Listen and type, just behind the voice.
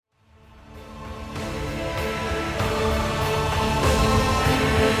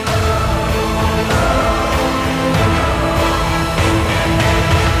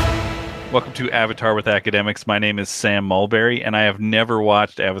Welcome to Avatar with Academics. My name is Sam Mulberry, and I have never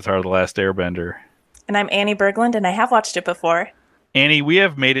watched Avatar: The Last Airbender. And I'm Annie Berglund, and I have watched it before. Annie, we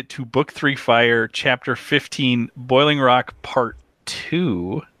have made it to Book 3 Fire, Chapter 15, Boiling Rock Part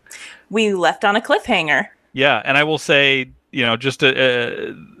 2. We left on a cliffhanger. Yeah, and I will say,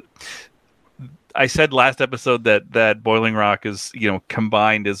 I said last episode that Boiling Rock is,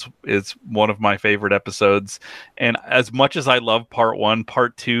 combined is one of my favorite episodes. And as much as I love Part 1,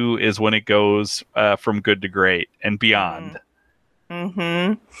 Part 2 is when it goes from good to great and beyond.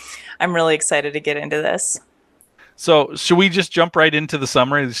 Mm-hmm. I'm really excited to get into this. So, should we just jump right into the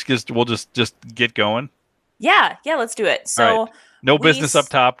summary? We'll just get going. Yeah, let's do it. So, all right. No business up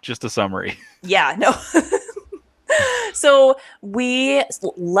top, just a summary. Yeah, no. So we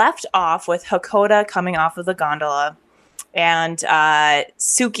left off with Hakoda coming off of the gondola, and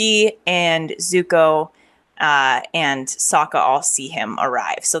Suki and Zuko and Sokka all see him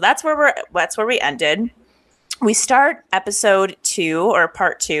arrive. So that's where we ended. We start episode 2 or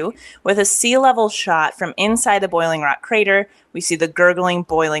part 2 with a sea level shot from inside the Boiling Rock crater. We see the gurgling,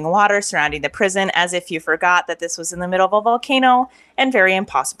 boiling water surrounding the prison, as if you forgot that this was in the middle of a volcano and very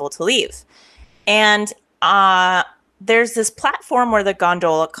impossible to leave. And there's this platform where the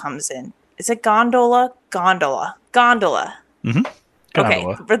gondola comes in. Is it gondola? Gondola. Mm-hmm. Okay,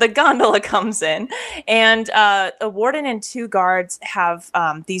 where the gondola comes in. And a warden and 2 guards have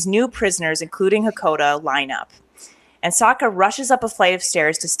these new prisoners, including Hakoda, line up. And Sokka rushes up a flight of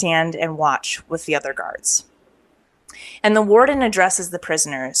stairs to stand and watch with the other guards. And the warden addresses the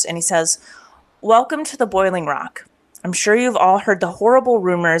prisoners, and he says, "Welcome to the Boiling Rock. I'm sure you've all heard the horrible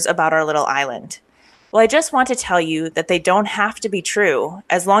rumors about our little island. Well, I just want to tell you that they don't have to be true,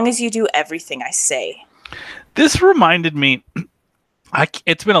 as long as you do everything I say." This reminded me,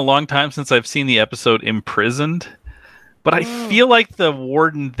 it's been a long time since I've seen the episode Imprisoned, but I feel like the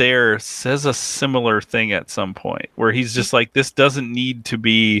warden there says a similar thing at some point, where he's just like, this doesn't need to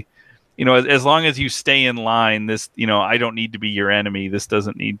be, as long as you stay in line, this, I don't need to be your enemy. This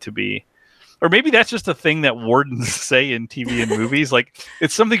doesn't need to be. Or maybe that's just a thing that wardens say in TV and movies. Like,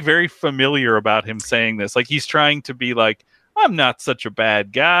 it's something very familiar about him saying this. Like, he's trying to be like, I'm not such a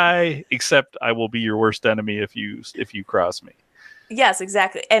bad guy, except I will be your worst enemy if you cross me. Yes,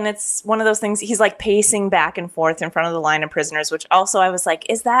 exactly. And it's one of those things, he's like pacing back and forth in front of the line of prisoners, which also I was like,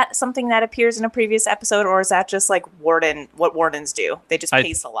 is that something that appears in a previous episode, or is that just like what wardens do? They just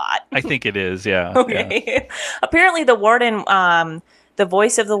pace a lot. I think it is, yeah. Okay. Yeah. Apparently the warden, the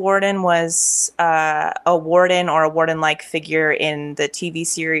voice of the warden was a warden or a warden-like figure in the TV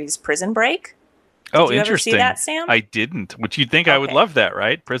series Prison Break. Did you interesting. Ever see that, Sam? I didn't. Which you'd think I would love that,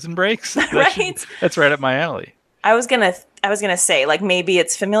 right? Prison Breaks? Right? That's right up my alley. I was gonna say, like, maybe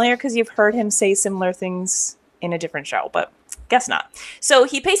it's familiar because you've heard him say similar things in a different show, but guess not. So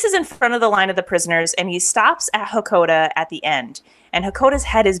he paces in front of the line of the prisoners, and he stops at Hakoda at the end, and Hakoda's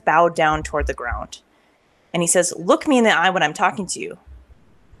head is bowed down toward the ground. And he says, "Look me in the eye when I'm talking to you."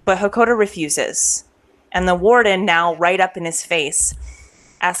 But Hakoda refuses, and the warden, now right up in his face,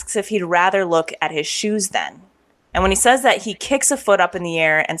 asks if he'd rather look at his shoes then. And when he says that, he kicks a foot up in the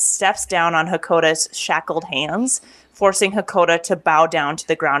air and steps down on Hakoda's shackled hands, forcing Hakoda to bow down to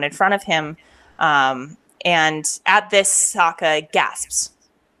the ground in front of him. And at this, Sokka gasps.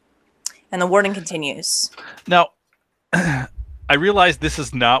 And the warden continues. Now, I realize this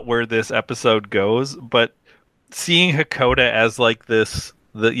is not where this episode goes, but seeing Hakoda as like this,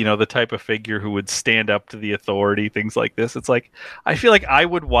 the type of figure who would stand up to the authority, things like this, it's like, I feel like I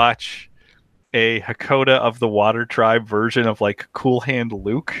would watch a Hakoda of the Water Tribe version of like Cool Hand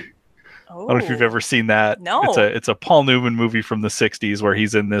Luke. I don't know if you've ever seen that. No. It's a Paul Newman movie from the 60s where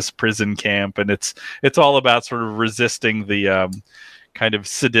he's in this prison camp, and it's all about sort of resisting the kind of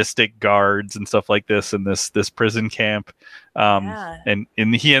sadistic guards and stuff like this in this prison camp. And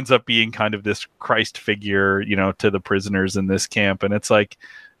he ends up being kind of this Christ figure, to the prisoners in this camp. And it's like,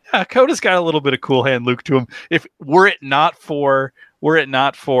 yeah, Hakoda's got a little bit of Cool Hand Luke to him. Were it not for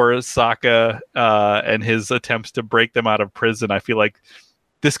Sokka and his attempts to break them out of prison, I feel like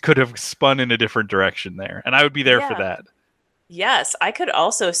this could have spun in a different direction there, and I would be there for that. Yes, I could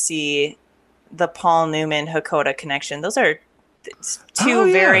also see the Paul Newman Hakoda connection. Those are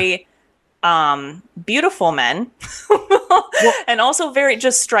two very beautiful men, and also very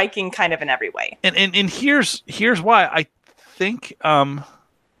just striking, kind of in every way. And here's why I think.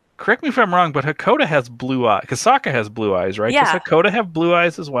 Correct me if I'm wrong, but Hakoda has blue eyes. Because Sokka has blue eyes, right? Yeah. Does Hakoda have blue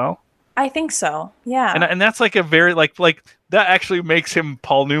eyes as well? I think so. Yeah. And that's like a very like that actually makes him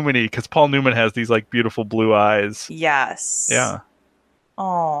Paul Newman-y, because Paul Newman has these like beautiful blue eyes. Yes. Yeah.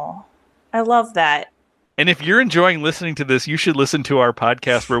 Oh, I love that. And if you're enjoying listening to this, you should listen to our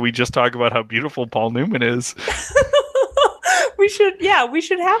podcast where we just talk about how beautiful Paul Newman is. We should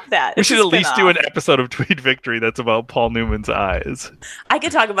have that. We should at least do an episode of Tweet Victory that's about Paul Newman's eyes. I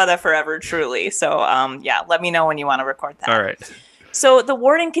could talk about that forever, truly. So, let me know when you want to record that. All right. So the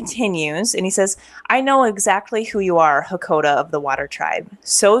warden continues, and he says, I know exactly who you are, Hakoda of the Water Tribe.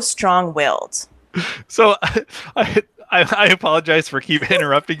 So strong-willed. So I apologize for keep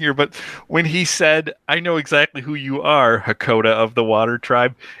interrupting here, but when he said, I know exactly who you are, Hakoda of the Water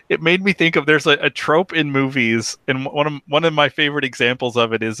Tribe, it made me think of there's a trope in movies, and one of my favorite examples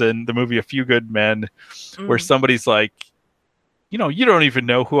of it is in the movie A Few Good Men, where somebody's like, you don't even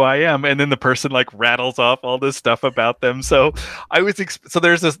know who I am, and then the person like rattles off all this stuff about them. So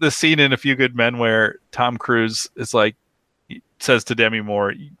there's this scene in A Few Good Men where Tom Cruise is like, says to Demi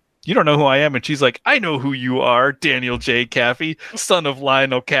Moore, you don't know who I am. And she's like, I know who you are, Daniel J. Kaffee, son of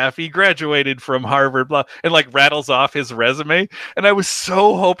Lionel Kaffee, graduated from Harvard, blah, and like rattles off his resume. And I was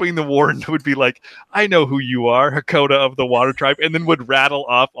so hoping the warden would be like, I know who you are, Hakoda of the Water Tribe, and then would rattle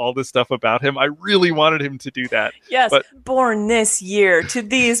off all this stuff about him. I really wanted him to do that. Yes, but born this year to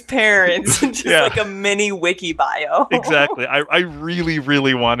these parents. Just like a mini wiki bio. Exactly. I really,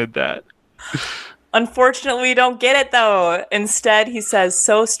 really wanted that. Unfortunately, we don't get it, though. Instead, he says,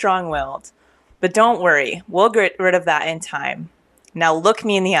 so strong-willed. But don't worry, we'll get rid of that in time. Now look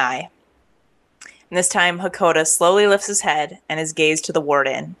me in the eye. And this time, Hakoda slowly lifts his head and his gaze to the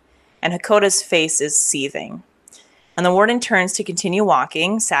warden. And Hakoda's face is seething. And the warden turns to continue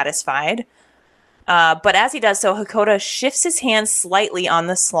walking, satisfied. But as he does so, Hakoda shifts his hand slightly on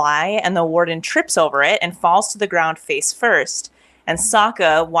the sly, and the warden trips over it and falls to the ground face first. And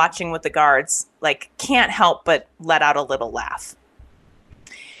Sokka, watching with the guards, can't help but let out a little laugh.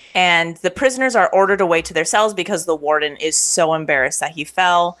 And the prisoners are ordered away to their cells because the warden is so embarrassed that he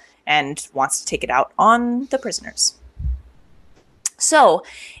fell and wants to take it out on the prisoners. So,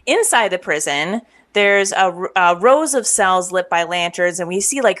 inside the prison, there's a rows of cells lit by lanterns, and we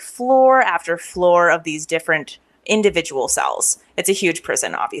see floor after floor of these different individual cells. It's a huge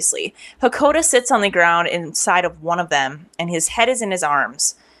prison, obviously. Hakoda sits on the ground inside of one of them, and his head is in his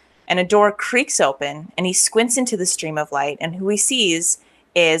arms. And a door creaks open, and he squints into the stream of light, and who he sees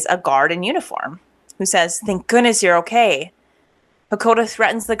is a guard in uniform, who says, thank goodness you're okay. Hakoda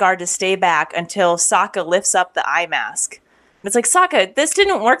threatens the guard to stay back until Sokka lifts up the eye mask. It's like, Sokka, this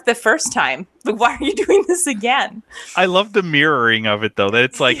didn't work the first time. Why are you doing this again? I love the mirroring of it, though. That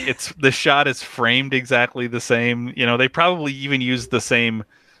it's like the shot is framed exactly the same. They probably even used the same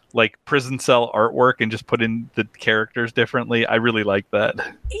prison cell artwork and just put in the characters differently. I really like that. Yeah,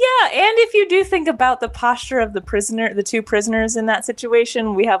 and if you do think about the posture of the two prisoners in that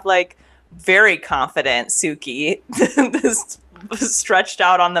situation, we have very confident Suki, this stretched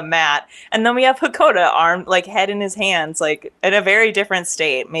out on the mat, and then we have Hakoda armed, head in his hands, in a very different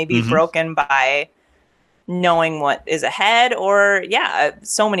state, maybe broken by knowing what is ahead, or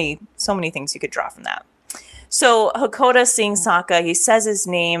so many things you could draw from that. So Hakoda seeing Sokka, he says his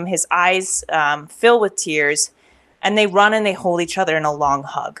name, his eyes fill with tears, and they run and they hold each other in a long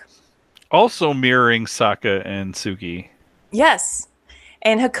hug. Also mirroring Sokka and Suki. Yes.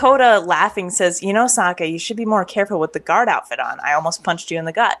 And Hakoda, laughing, says, Sokka, you should be more careful with the guard outfit on. I almost punched you in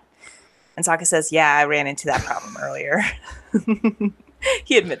the gut. And Sokka says, yeah, I ran into that problem earlier.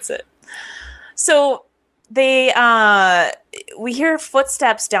 He admits it. So we hear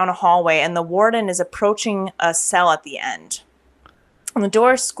footsteps down a hallway, and the warden is approaching a cell at the end. And the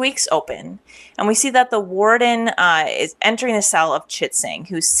door squeaks open, and we see that the warden is entering the cell of Chitsing,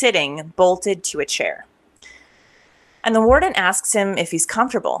 who's sitting bolted to a chair. And the warden asks him if he's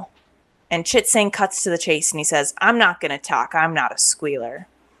comfortable. And Chitsing cuts to the chase, and he says, I'm not going to talk. I'm not a squealer.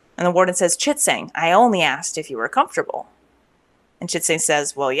 And the warden says, Chitsing, I only asked if you were comfortable. And Chitsing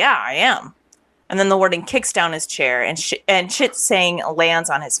says, well, yeah, I am. And then the warden kicks down his chair, and Chitsing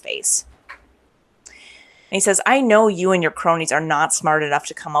lands on his face. And he says, I know you and your cronies are not smart enough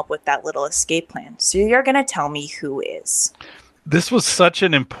to come up with that little escape plan. So you're going to tell me who is. This was such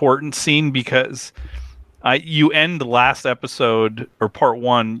an important scene because you end last episode or part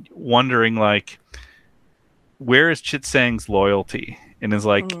one wondering where is Chitsang's loyalty? And is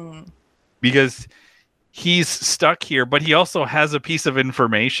because he's stuck here, but he also has a piece of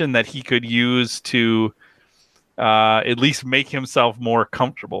information that he could use to at least make himself more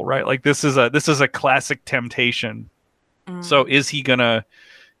comfortable, right? This is a classic temptation. So is he gonna,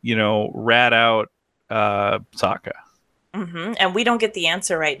 rat out Sokka? And we don't get the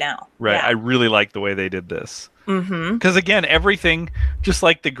answer right now. Right. Yeah. I really like the way they did this. Because again, everything, just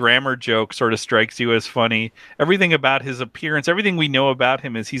like the grammar joke sort of strikes you as funny. Everything about his appearance, everything we know about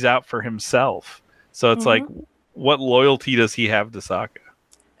him is he's out for himself. So it's like, what loyalty does he have to Sokka?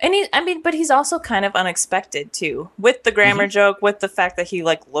 And but he's also kind of unexpected too, with the grammar joke, with the fact that he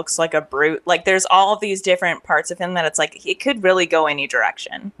like looks like a brute. Like there's all of these different parts of him that it's like it could really go any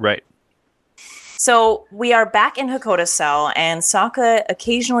direction. Right. So we are back in Hakoda's cell, and Sokka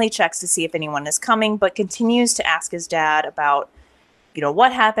occasionally checks to see if anyone is coming, but continues to ask his dad about,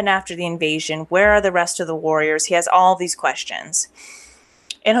 what happened after the invasion? Where are the rest of the warriors? He has all these questions.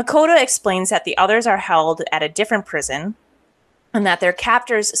 And Hakoda explains that the others are held at a different prison, and that their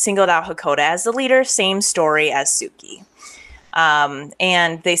captors singled out Hakoda as the leader, same story as Suki.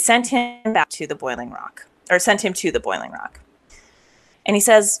 And they sent him back to the Boiling Rock, or sent him to the Boiling Rock. And he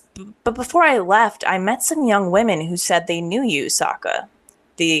says, but before I left, I met some young women who said they knew you, Sokka.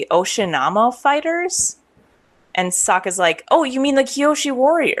 The Oshinamo fighters? And Sokka's like, oh, you mean the Kyoshi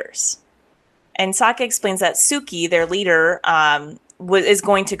warriors? And Sokka explains that Suki, their leader, is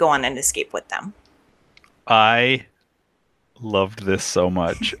going to go on an escape with them. I loved this so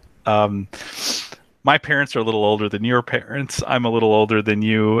much. My parents are a little older than your parents. I'm a little older than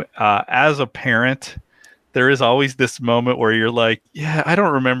you. As a parent, there is always this moment where you're like, yeah, I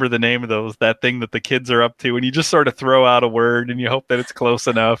don't remember the name of that thing that the kids are up to. And you just sort of throw out a word and you hope that it's close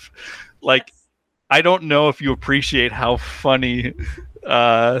enough. Like, I don't know if you appreciate how funny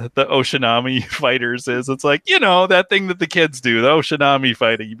the Oshinami fighters is. It's like, that thing that the kids do, the Oshinami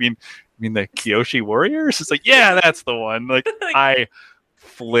fighting. You mean the Kyoshi warriors? It's like, yeah, that's the one. Like, I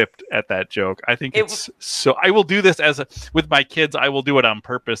flipped at that joke. I think it's so. I will do this with my kids. I will do it on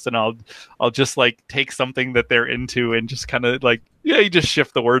purpose, and I'll just like take something that they're into and just kind of like, you just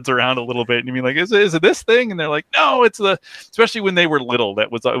shift the words around a little bit, and you mean like, is it this thing? And they're like, no, it's especially when they were little.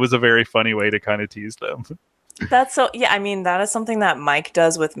 It was a very funny way to kind of tease them. That's so, yeah, I mean, that is something that Mike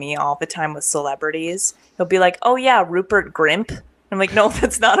does with me all the time with celebrities. He'll be like, oh yeah, Rupert Grimp. I'm like, no,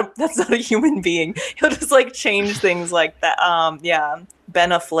 that's not a human being. He'll just like change things like that. Yeah, Ben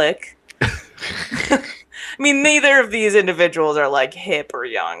Affleck. I mean, neither of these individuals are like hip or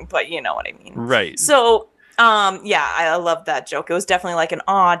young, but you know what I mean. Right. So, yeah, I love that joke. It was definitely like an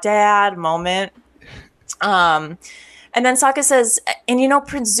aw dad moment. And then Sokka says, and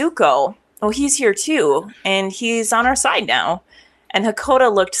Prince Zuko, he's here too, and he's on our side now. And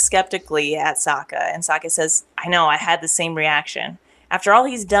Hakoda looked skeptically at Sokka, and Sokka says, I know, I had the same reaction. After all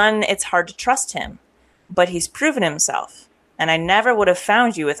he's done, it's hard to trust him. But he's proven himself, and I never would have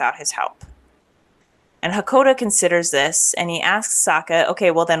found you without his help. And Hakoda considers this, and he asks Sokka,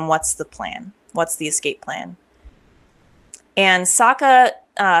 okay, well then what's the plan? What's the escape plan? And Sokka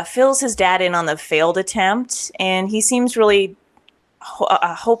fills his dad in on the failed attempt, and he seems really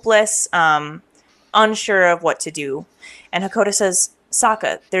hopeless, unsure of what to do. And Hakoda says,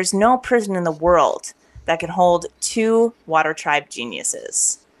 Sokka, there's no prison in the world that can hold 2 Water Tribe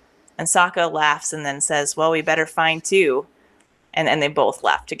geniuses. And Sokka laughs and then says, well, we better find 2. And they both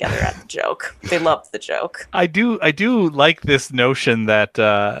laugh together at the joke. They loved the joke. I do like this notion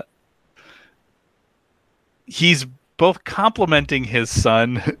that he's both complimenting his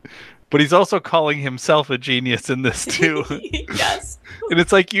son, but he's also calling himself a genius in this too. Yes. And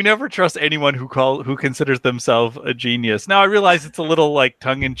it's like, you never trust anyone who considers themselves a genius. Now I realize it's a little like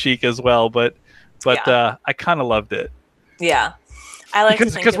tongue in cheek as well, but yeah. I kind of loved it. Yeah. I like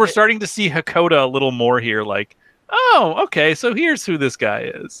because we're starting to see Hakoda a little more here, like, oh, okay, so here's who this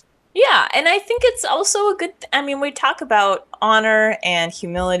guy is. Yeah, and I think it's also a good we talk about honor and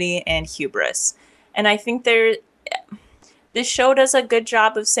humility and hubris. And I think this show does a good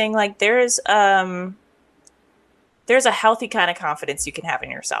job of saying like there's a healthy kind of confidence you can have in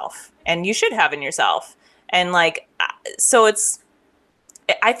yourself, and you should have in yourself. And like, so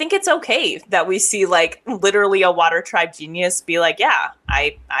I think it's okay that we see like literally a Water Tribe genius be like, yeah,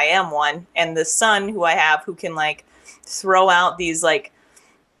 I am one. And the son who I have who can like throw out these like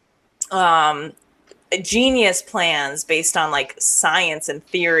genius plans based on like science and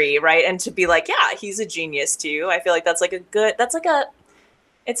theory, right? And to be like, yeah, he's a genius too. I feel like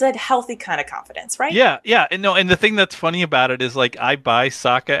it's a healthy kind of confidence, right? Yeah. And the thing that's funny about it is like I buy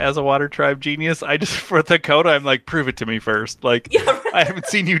Sokka as a Water Tribe genius. I just for Hakoda, I'm like, prove it to me first. Like, yeah, right. I haven't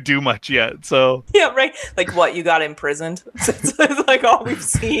seen you do much yet, so yeah, right. Like what, you got imprisoned? It's like all we've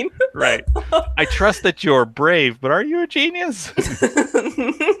seen. Right. I trust that you're brave, but are you a genius?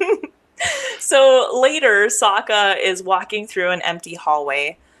 So later, Sokka is walking through an empty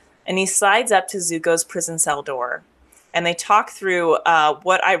hallway, and he slides up to Zuko's prison cell door. And they talk through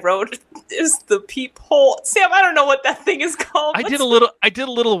what I wrote is the peephole. Sam, I don't know what that thing is called. I did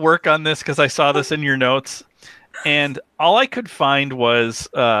a little work on this because I saw this in your notes, and all I could find was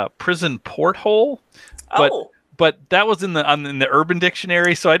prison porthole. But but that was in the Urban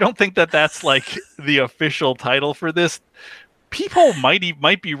Dictionary, so I don't think that's like the official title for this. People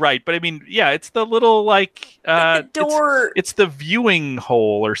might be right, but I mean, yeah, it's the little like the door. It's the viewing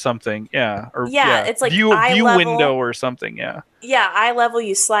hole or something, yeah, or it's like view eye level window or something, yeah. Yeah, eye level.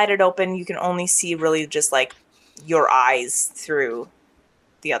 You slide it open, you can only see really just like your eyes through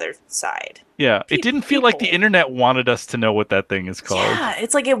the other side. Yeah, it didn't feel like the internet wanted us to know what that thing is called. Yeah,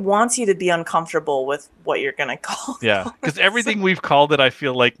 it's like it wants you to be uncomfortable with what you're gonna call. Yeah, because everything we've called it, I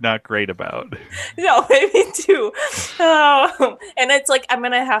feel like not great about. No, me too. Oh, and it's like I'm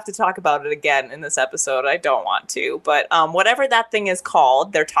gonna have to talk about it again in this episode. I don't want to, but whatever that thing is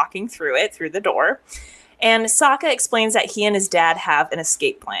called, they're talking through it through the door, and Sokka explains that he and his dad have an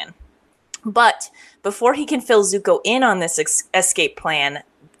escape plan, but before he can fill Zuko in on this escape plan,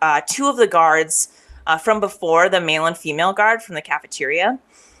 two of the guards from before, the male and female guard from the cafeteria,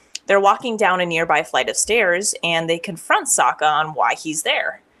 they're walking down a nearby flight of stairs, and they confront Sokka on why he's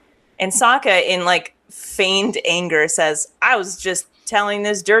there. And Sokka, in like feigned anger, says, "I was just telling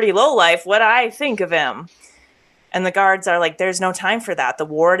this dirty lowlife what I think of him." And the guards are like, "There's no time for that. The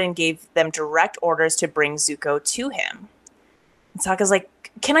warden gave them direct orders to bring Zuko to him." And Sokka's like,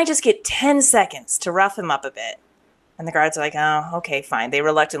 "Can I just get 10 seconds to rough him up a bit?" And the guards are like, "Oh, okay, fine." They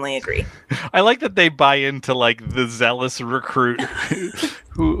reluctantly agree. I like that they buy into like the zealous recruit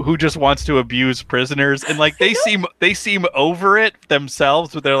who just wants to abuse prisoners, and like they seem over it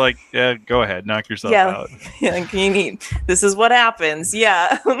themselves, but they're like, "Yeah, go ahead, knock yourself out." Yeah, like, this is what happens.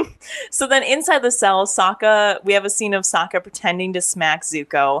 Yeah. So then inside the cell, we have a scene of Sokka pretending to smack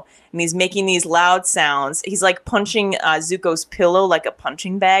Zuko, and he's making these loud sounds. He's like punching Zuko's pillow like a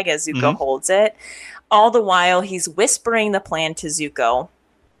punching bag as Zuko holds it. All the while, he's whispering the plan to Zuko.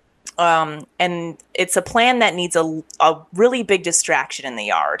 And it's a plan that needs a really big distraction in the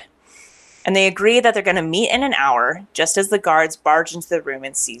yard. And they agree that they're going to meet in an hour, just as the guards barge into the room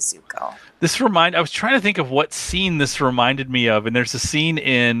and see Zuko. I was trying to think of what scene this reminded me of, and there's a scene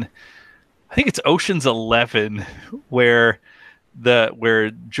in, I think it's Ocean's 11, where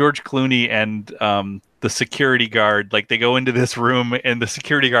George Clooney and the security guard, like they go into this room and the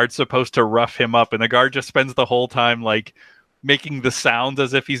security guard's supposed to rough him up, and the guard just spends the whole time like making the sounds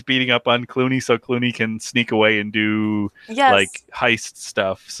as if he's beating up on Clooney so Clooney can sneak away and do like heist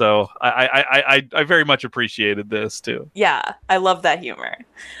stuff. So I very much appreciated this too. Yeah, I love that humor.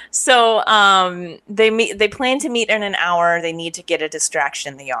 So they plan to meet in an hour. They need to get a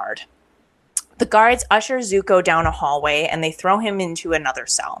distraction in the yard. The guards usher Zuko down a hallway and they throw him into another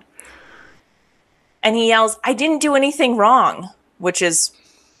cell. And he yells, "I didn't do anything wrong," which is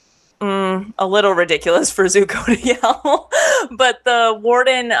a little ridiculous for Zuko to yell. But the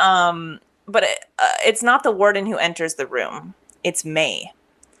warden, it's not the warden who enters the room. It's May.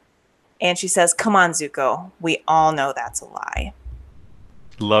 And she says, "Come on, Zuko. We all know that's a lie."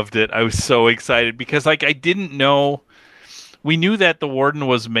 Loved it. I was so excited because like I didn't know. We knew that the warden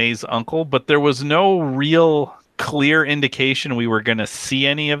was May's uncle, but there was no real clear indication we were going to see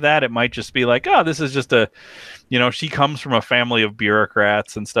any of that. It might just be like, oh, this is just she comes from a family of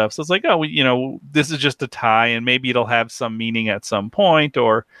bureaucrats and stuff. So it's like, oh, this is just a tie, and maybe it'll have some meaning at some point,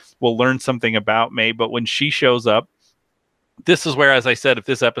 or we'll learn something about May. But when she shows up, this is where, as I said, if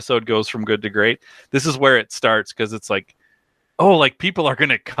this episode goes from good to great, this is where it starts, because it's like, oh, like people are going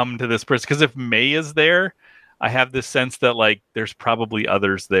to come to this person. Because if May is there, I have this sense that like there's probably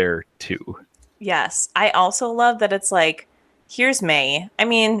others there too. Yes. I also love that it's like, here's May. I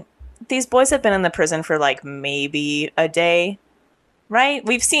mean, these boys have been in the prison for like maybe a day, right?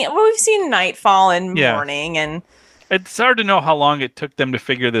 We've seen nightfall and morning, and it's hard to know how long it took them to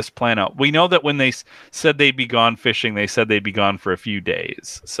figure this plan out. We know that when they said they'd be gone fishing, they said they'd be gone for a few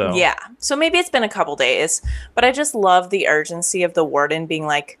days. So yeah. So maybe it's been a couple days, but I just love the urgency of the warden being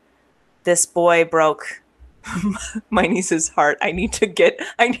like, this boy broke my niece's heart. I need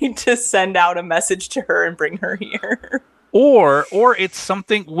to send out a message to her and bring her here. Or it's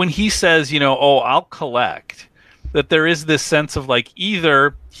something when he says, I'll collect, that there is this sense of like,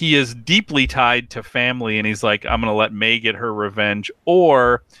 either he is deeply tied to family and he's like, I'm going to let May get her revenge,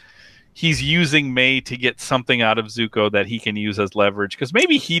 or he's using May to get something out of Zuko that he can use as leverage, because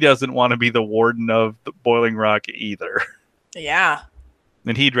maybe he doesn't want to be the warden of the Boiling Rock either. Yeah.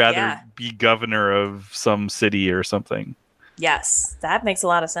 And he'd rather be governor of some city or something. Yes, that makes a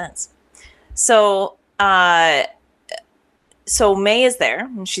lot of sense. So May is there,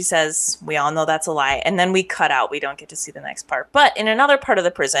 and she says, we all know that's a lie. And then we cut out. We don't get to see the next part. But in another part of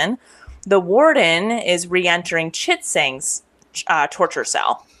the prison, the warden is re-entering Chit Sang's torture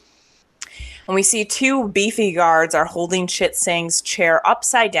cell. And we see two beefy guards are holding Chit Sang's chair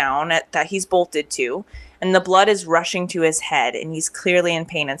upside down that he's bolted to. and the blood is rushing to his head, and he's clearly in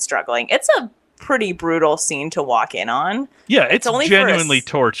pain and struggling. It's a pretty brutal scene to walk in on. Yeah, it's only genuinely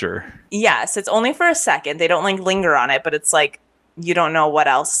torture. Yes, it's only for a second. They don't like linger on it, but it's like you don't know what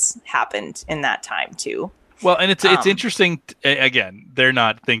else happened in that time too. Well, and it's interesting. Again, they're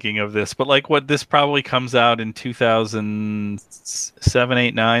not thinking of this, but like what this probably comes out in 2007,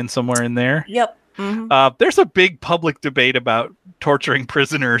 8, 9, somewhere in there. Yep. Mm-hmm. There's a big public debate about torturing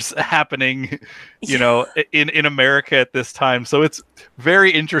prisoners happening, in America at this time. So it's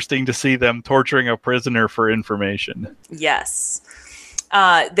very interesting to see them torturing a prisoner for information. Yes.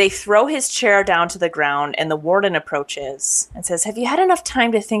 They throw his chair down to the ground, and the warden approaches and says, "Have you had enough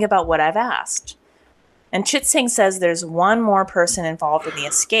time to think about what I've asked?" And Chit Sing says there's one more person involved in the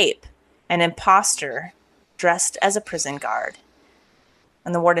escape, an imposter dressed as a prison guard.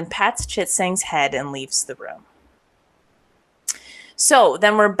 And the warden pats Chit Sing's head and leaves the room. So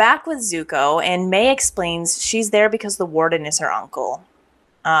then we're back with Zuko, and May explains she's there because the warden is her uncle.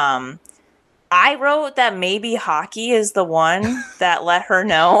 I wrote that maybe Hockey is the one that let her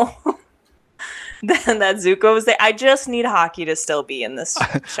know that Zuko was there. I just need Hockey to still be in this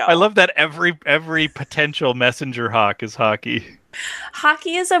show. I love that every potential messenger hawk is Hockey.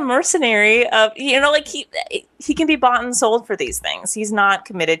 Hockey is a mercenary of, he can be bought and sold for these things. He's not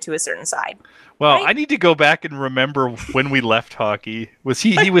committed to a certain side. Well, right? I need to go back and remember when we left Hockey. Was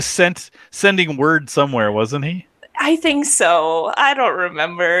he was sending word somewhere, wasn't he? I think so. I don't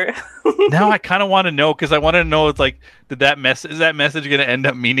remember. Now I kind of want to know, because I want to know, it's like, is that message going to end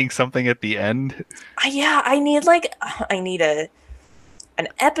up meaning something at the end? Yeah, I need an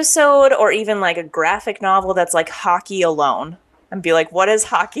episode or even like a graphic novel that's like Hockey alone, and be like, what has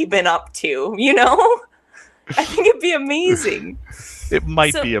Hockey been up to? I think it'd be amazing. It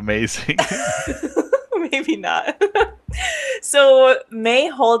might be amazing. Maybe not. So May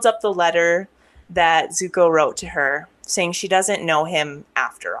holds up the letter that Zuko wrote to her, saying she doesn't know him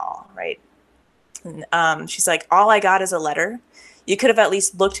after all, right? And, she's like, all I got is a letter. You could have at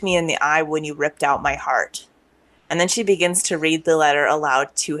least looked me in the eye when you ripped out my heart. And then she begins to read the letter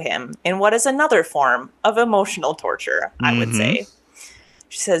aloud to him in what is another form of emotional torture, I would say.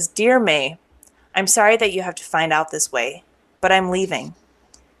 She says, "Dear May, I'm sorry that you have to find out this way, but I'm leaving."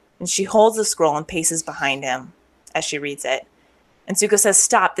 And she holds the scroll and paces behind him as she reads it. And Zuko says,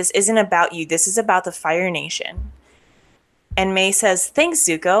 "Stop, this isn't about you. This is about the Fire Nation." And May says, "Thanks,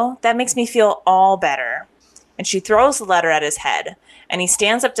 Zuko. That makes me feel all better." And she throws the letter at his head. And he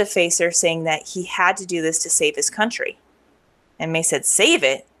stands up to face her, saying that he had to do this to save his country. And May said, "Save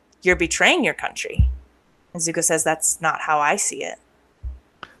it? You're betraying your country." And Zuko says, "That's not how I see it."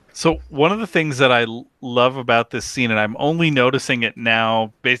 So one of the things that I love about this scene, and I'm only noticing it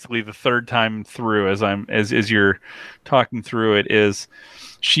now, basically the third time through as you're talking through it, is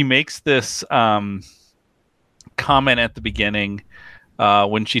she makes this comment at the beginning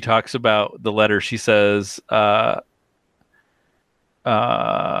when she talks about the letter. She says,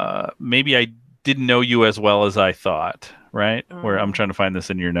 maybe I didn't know you as well as I thought, right? Where I'm trying to find this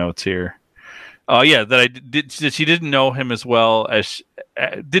in your notes here. Oh yeah, that she didn't know him as well as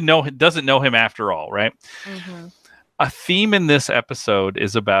doesn't know him after all, right? Mm-hmm. A theme in this episode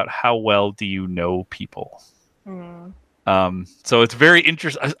is about how well do you know people. So it's very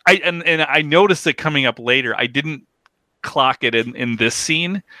interesting. I noticed it coming up later. I didn't clock it in this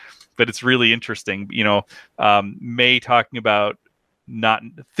scene, but it's really interesting. May talking about not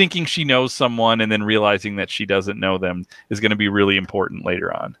thinking she knows someone and then realizing that she doesn't know them is going to be really important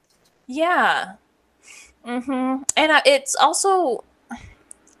later on. Yeah. And it's also,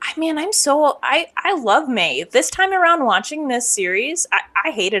 I love May. This time around watching this series,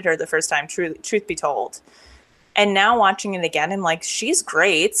 I hated her the first time, truth be told. And now watching it again, I'm like, she's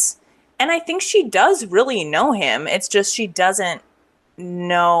great. And I think she does really know him. It's just she doesn't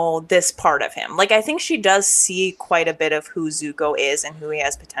know this part of him. Like, I think she does see quite a bit of who Zuko is and who he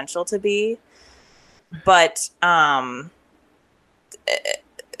has potential to be. But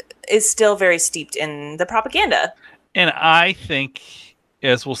is still very steeped in the propaganda. And I think,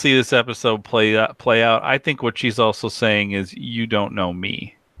 as we'll see this episode play out, I think what she's also saying is, you don't know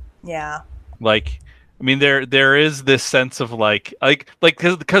me. Yeah. Like, I mean, there is this sense of like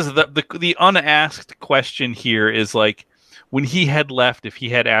because the unasked question here is like, when he had left, if he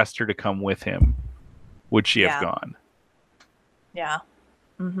had asked her to come with him, would she have gone? Yeah.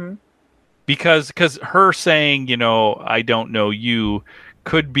 Mm-hmm. Because her saying, I don't know you,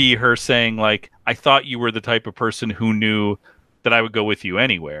 could be her saying, like, I thought you were the type of person who knew that I would go with you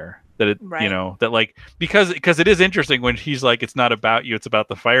anywhere. That it, right. That like, because it is interesting when he's like, it's not about you, it's about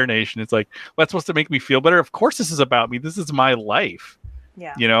the Fire Nation. It's like, well, that's supposed to make me feel better. Of course this is about me. This is my life.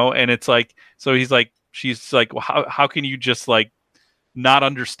 Yeah. And it's like, so he's like, She's like, well, how can you just like not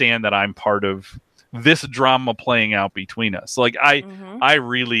understand that I'm part of this drama playing out between us? Like I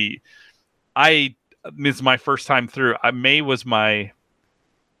really, this is my first time through. May was my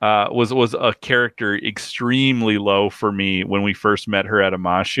was a character extremely low for me when we first met her at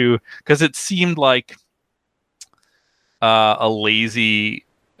Amashu, because it seemed like a lazy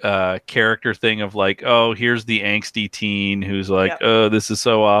character thing of like, oh, here's the angsty teen who's like, oh, this is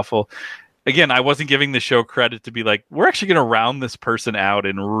so awful. Again, I wasn't giving the show credit to be like, we're actually going to round this person out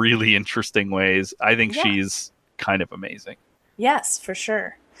in really interesting ways. I think she's kind of amazing. Yes, for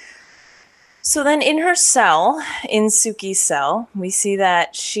sure. So then in her cell, in Suki's cell, we see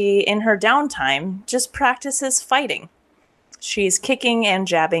that she, in her downtime, just practices fighting. She's kicking and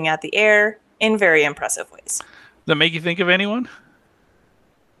jabbing at the air in very impressive ways. Does that make you think of anyone?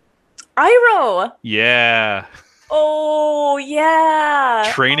 Iroh! Yeah. Oh,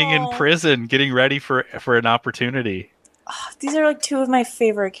 yeah. Training in prison, getting ready for an opportunity. Oh, these are like two of my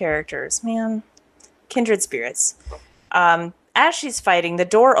favorite characters, man. Kindred spirits. As she's fighting, the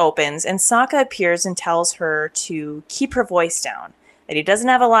door opens and Sokka appears and tells her to keep her voice down, that he doesn't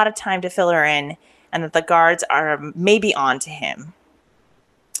have a lot of time to fill her in, and that the guards are maybe on to him.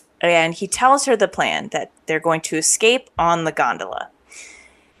 And he tells her the plan, that they're going to escape on the gondola.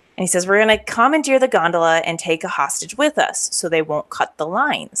 And he says, we're going to commandeer the gondola and take a hostage with us so they won't cut the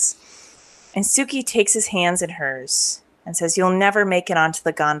lines. And Suki takes his hands in hers and says, you'll never make it onto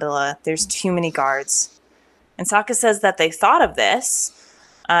the gondola. There's too many guards. And Sokka says that they thought of this,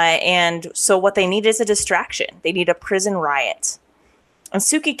 and so what they need is a distraction. They need a prison riot. And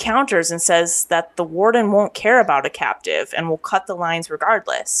Suki counters and says that the warden won't care about a captive and will cut the lines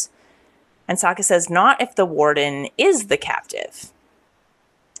regardless. And Sokka says, not if the warden is the captive.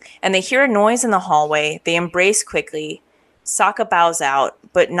 And they hear a noise in the hallway. They embrace quickly. Sokka bows out,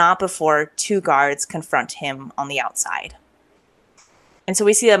 but not before two guards confront him on the outside. And so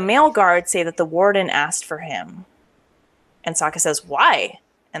we see a male guard say that the warden asked for him. And Sokka says, why?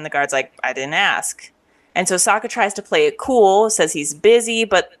 And the guard's like, I didn't ask. And so Sokka tries to play it cool, says he's busy,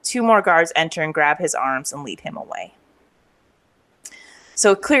 but two more guards enter and grab his arms and lead him away.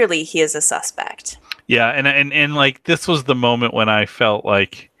 So clearly he is a suspect. Yeah, and like this was the moment when I felt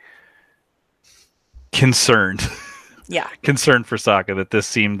like concerned. Yeah. Concerned for Sokka, that this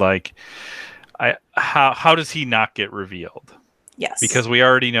seemed like how does he not get revealed? Yes. Because we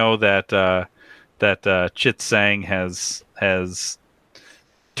already know that Chit Sang has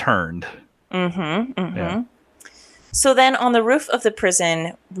turned. Yeah. So then on the roof of the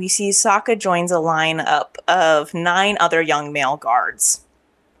prison, we see Sokka joins a lineup of 9 other young male guards.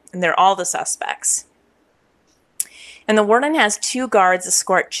 And they're all the suspects. And the warden has 2 guards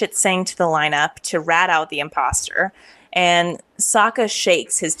escort Chit Sang to the lineup to rat out the imposter. And Sokka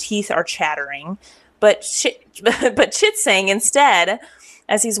shakes. His teeth are chattering. But Chit Sang instead,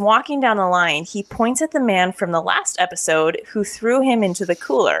 as he's walking down the line, he points at the man from the last episode who threw him into the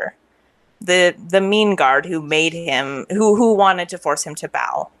cooler. The mean guard who made him, who wanted to force him to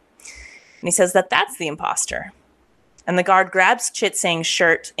bow. And he says that that's the imposter. And the guard grabs Chit Sang's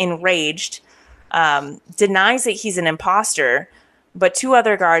shirt, enraged, denies that he's an imposter, but 2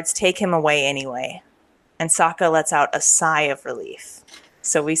 other guards take him away anyway. And Sokka lets out a sigh of relief.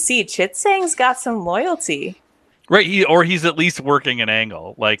 So we see Chit Sang's got some loyalty. Right, he's at least working an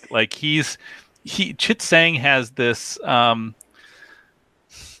angle. Like Chit Sang has this well,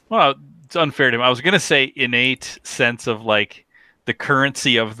 it's unfair to him. I was going to say innate sense of like the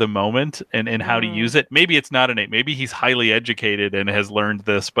currency of the moment and how to use it. Maybe it's not innate. Maybe he's highly educated and has learned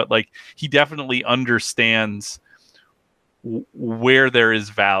this, but like he definitely understands where there is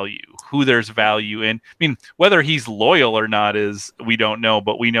value, who there's value in. I mean, whether he's loyal or not is we don't know,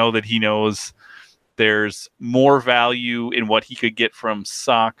 but we know that he knows there's more value in what he could get from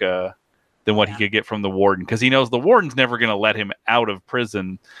Sokka than what he could get from the warden, because he knows the warden's never going to let him out of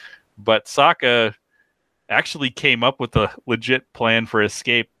prison. But Sokka actually came up with a legit plan for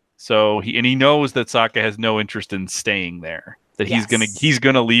escape. So he knows that Sokka has no interest in staying there. That he's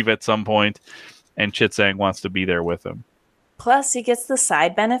gonna leave at some point, and Chit Sang wants to be there with him. Plus, he gets the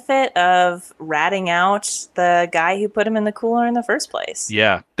side benefit of ratting out the guy who put him in the cooler in the first place.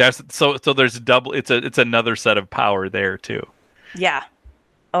 Yeah, so there's double. It's another set of power there too. Yeah.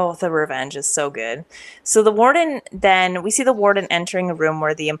 Oh, the revenge is so good. So the warden, then we see the warden entering a room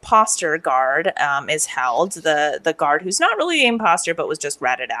where the imposter guard is held. The guard who's not really the imposter but was just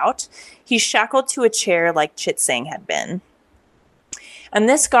ratted out. He's shackled to a chair like Chit Sang had been. And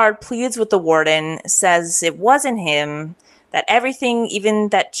this guard pleads with the warden, says it wasn't him, that everything, even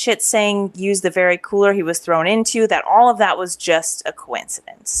that Chit Sang used the very cooler he was thrown into, that all of that was just a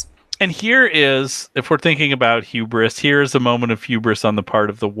coincidence. And here is, if we're thinking about hubris, here is a moment of hubris on the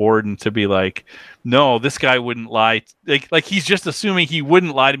part of the warden to be like, no, this guy wouldn't lie. Like he's just assuming he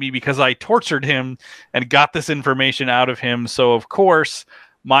wouldn't lie to me because I tortured him and got this information out of him. So, of course,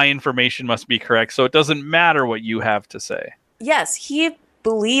 my information must be correct. So it doesn't matter what you have to say. Yes, he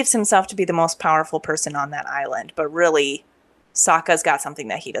believes himself to be the most powerful person on that island, but really, Sokka's got something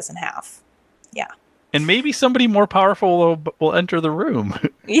that he doesn't have. Yeah. And maybe somebody more powerful will enter the room.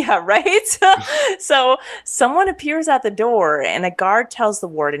 Yeah, right? So someone appears at the door, and a guard tells the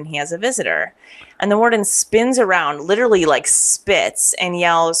warden he has a visitor. And the warden spins around, literally like spits, and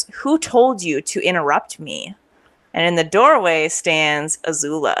yells, "Who told you to interrupt me?" And in the doorway stands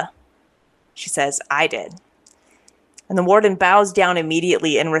Azula. She says, "I did." And the warden bows down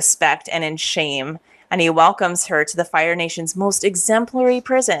immediately in respect and in shame, and he welcomes her to the Fire Nation's most exemplary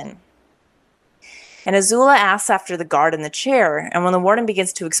prison. And Azula asks after the guard in the chair, and when the warden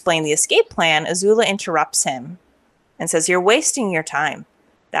begins to explain the escape plan, Azula interrupts him and says, "You're wasting your time.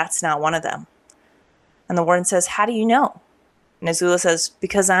 That's not one of them." And the warden says, "How do you know?" And Azula says,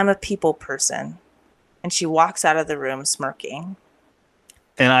 "Because I'm a people person." And she walks out of the room smirking.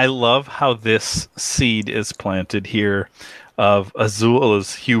 And I love how this seed is planted here of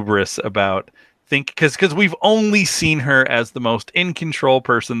Azula's hubris about because we've only seen her as the most in control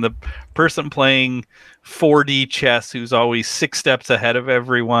person, the person playing 4D chess who's always 6 steps ahead of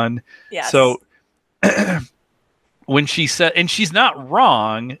everyone. Yes. So when she said, and she's not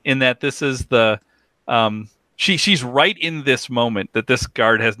wrong in that this is the she's right in this moment that this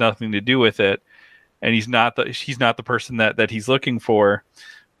guard has nothing to do with it, and she's not the person that he's looking for.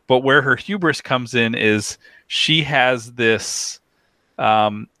 But where her hubris comes in is she has this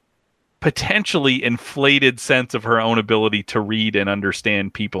potentially inflated sense of her own ability to read and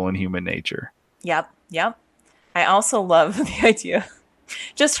understand people and human nature. Yep. I also love the idea.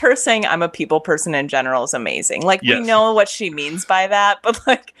 Just her saying I'm a people person in general is amazing. Like, yes. We know what she means by that, but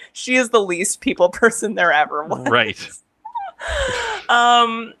like she is the least people person there ever was. Right.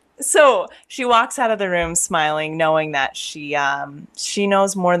 So she walks out of the room smiling, knowing that she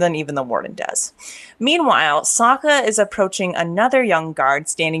knows more than even the warden does. Meanwhile, Sokka is approaching another young guard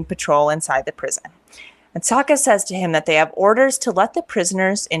standing patrol inside the prison. And Sokka says to him that they have orders to let the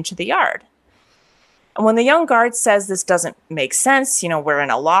prisoners into the yard. And when the young guard says this doesn't make sense, we're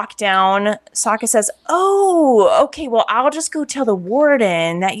in a lockdown, Sokka says, "Oh, okay, well, I'll just go tell the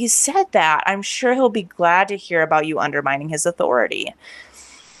warden that you said that. I'm sure he'll be glad to hear about you undermining his authority."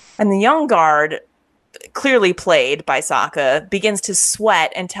 And the young guard, clearly played by Sokka, begins to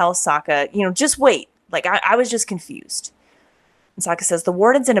sweat and tells Sokka, just wait. Like, I was just confused. And Sokka says, "The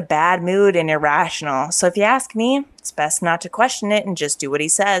warden's in a bad mood and irrational. So if you ask me, it's best not to question it and just do what he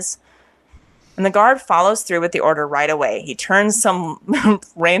says." And the guard follows through with the order right away. He turns some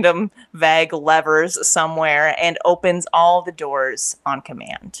random vague levers somewhere and opens all the doors on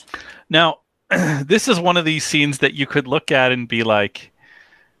command. Now, this is one of these scenes that you could look at and be like,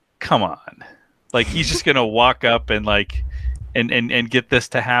 come on, like he's just gonna walk up and like and get this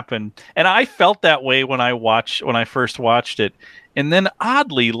to happen. And I felt that way when I first watched it, and then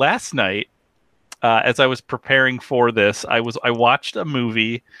oddly last night, as I was preparing for this, I watched a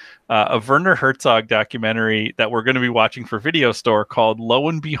movie, a Werner Herzog documentary that we're going to be watching for Video Store called "Lo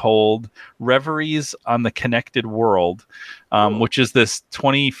and Behold: Reveries on the Connected World," which is this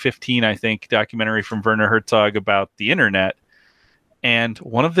 2015, I think, documentary from Werner Herzog about the internet. And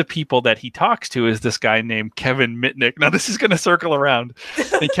one of the people that he talks to is this guy named Kevin Mitnick. Now, this is going to circle around.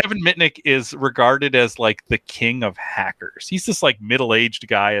 And Kevin Mitnick is regarded as like the king of hackers. He's this like middle-aged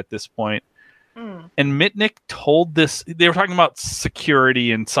guy at this point. And Mitnick told this, they were talking about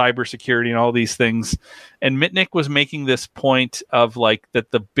security and cybersecurity and all these things. And Mitnick was making this point of like that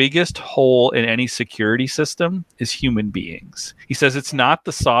the biggest hole in any security system is human beings. He says it's not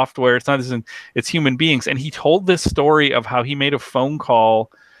the software, it's human beings. And he told this story of how he made a phone call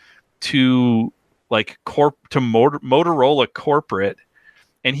to like Motorola corporate,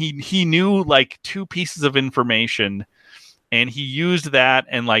 and he knew like 2 pieces of information. And he used that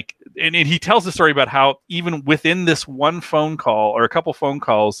and he tells the story about how even within this one phone call or a couple phone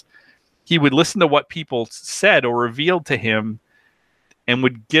calls, he would listen to what people said or revealed to him and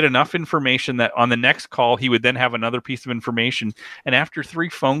would get enough information that on the next call, he would then have another piece of information. And after 3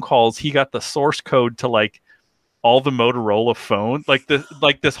 phone calls, he got the source code to like all the Motorola phone, like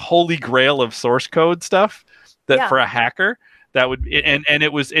this holy grail of source code stuff that for a hacker that would,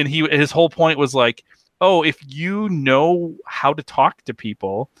 his whole point was like, oh, if you know how to talk to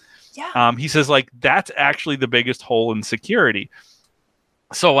people, he says, like, that's actually the biggest hole in security.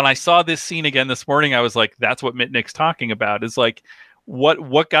 So when I saw this scene again this morning, I was like, that's what Mitnick's talking about. Is like,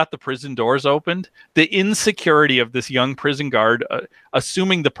 what got the prison doors opened? The insecurity of this young prison guard,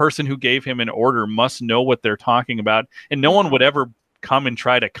 assuming the person who gave him an order must know what they're talking about, and no one would ever come and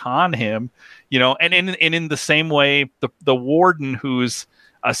try to con him, and in the same way, the warden who's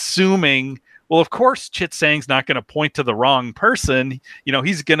assuming, well, of course Chit Sang's not going to point to the wrong person.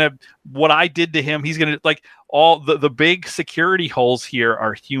 He's going to, what I did to him, he's going to, like, all the big security holes here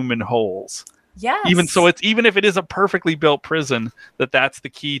are human holes. Yes. Even if it is a perfectly built prison, that's the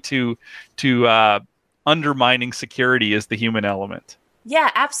key to undermining security is the human element.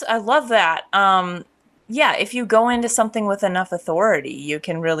 Yeah, absolutely. I love that. Yeah, if you go into something with enough authority, you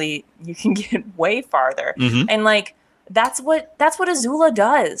can get way farther. Mm-hmm. And like that's what Azula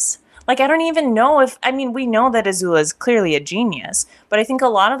does. Like, I don't even know we know that Azula is clearly a genius, but I think a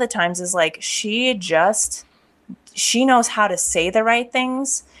lot of the times is like she knows how to say the right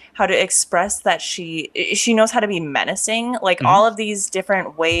things, how to express that she knows how to be menacing, like all of these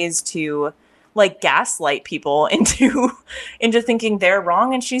different ways to like gaslight people into thinking they're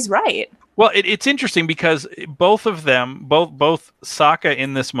wrong and she's right. Well, it's interesting because both of them, both Sokka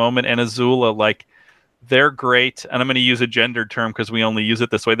in this moment and Azula, like, they're great, and I'm going to use a gendered term because we only use it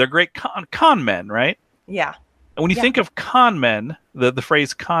this way. They're great con men, right? Yeah. And when you think of con men, the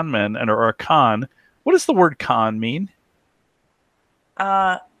phrase con men or a con, what does the word con mean?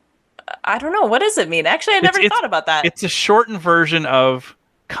 I don't know. What does it mean? Actually, I never thought about that. It's a shortened version of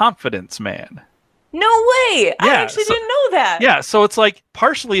confidence man. No way! I actually didn't know that. Yeah, so it's like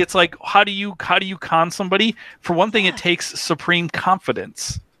partially it's like how do you con somebody? For one thing, it takes supreme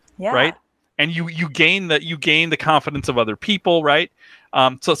confidence. Yeah. Right? And you gain the confidence of other people, right?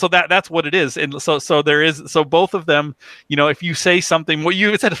 So that's what it is. And so both of them, if you say something,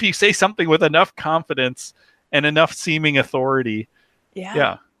 if you say something with enough confidence and enough seeming authority.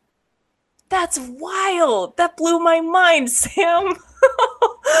 Yeah. That's wild. That blew my mind, Sam.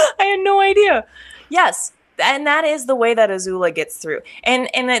 I had no idea. Yes, and that is the way that Azula gets through. And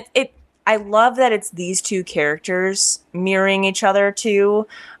I love that it's these two characters mirroring each other too,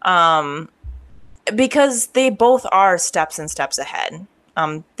 because they both are steps and steps ahead.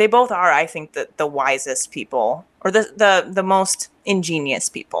 They both are, I think, the wisest people, or the most ingenious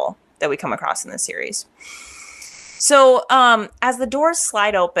people that we come across in this series. So as the doors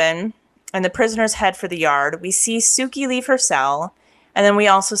slide open and the prisoners head for the yard, we see Suki leave her cell. And then we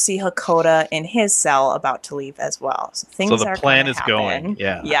also see Hakoda in his cell about to leave as well. So the plan is going.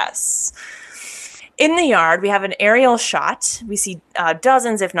 Yeah. Yes. In the yard, we have an aerial shot. We see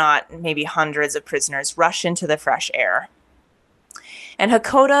dozens, if not maybe hundreds of prisoners rush into the fresh air. And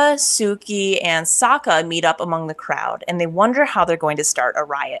Hakoda, Suki, and Sokka meet up among the crowd, and they wonder how they're going to start a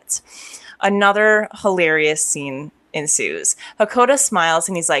riot. Another hilarious scene ensues. Hakoda smiles,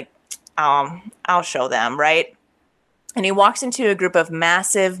 and he's like, I'll show them, right? And he walks into a group of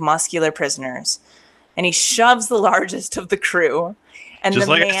massive, muscular prisoners, and he shoves the largest of the crew. And just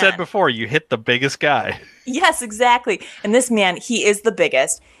like I said before, you hit the biggest guy. Yes, exactly. And this man, he is the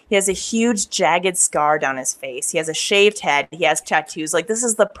biggest. He has a huge, jagged scar down his face. He has a shaved head. He has tattoos. Like, this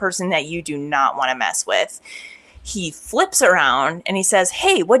is the person that you do not want to mess with. He flips around, and he says,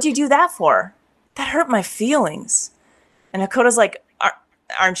 "Hey, what'd you do that for? That hurt my feelings." And Hakoda's like,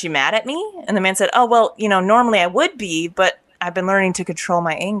 "Aren't you mad at me?" And the man said, "Oh, well, normally I would be, but I've been learning to control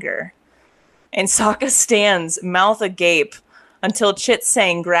my anger." And Sokka stands, mouth agape, until Chit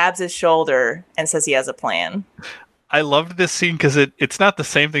Sang grabs his shoulder and says he has a plan. I loved this scene because it's not the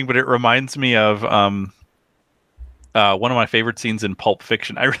same thing, but it reminds me of one of my favorite scenes in Pulp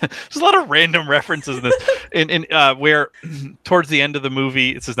Fiction. There's a lot of random references in this. in where towards the end of the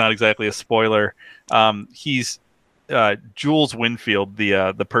movie, this is not exactly a spoiler. He's Jules Winfield,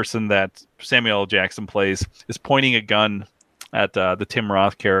 the person that Samuel L. Jackson plays, is pointing a gun at the Tim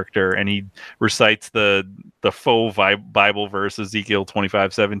Roth character, and he recites the faux Bible verse, Ezekiel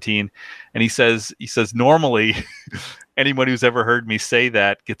 25:17, and he says normally anyone who's ever heard me say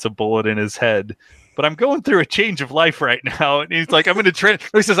that gets a bullet in his head, but I'm going through a change of life right now. And he's like, I'm in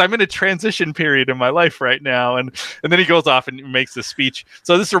a transition period in my life right now. And then he goes off and makes this speech.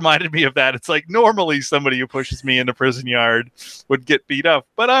 So this reminded me of that. It's like, normally somebody who pushes me in a prison yard would get beat up,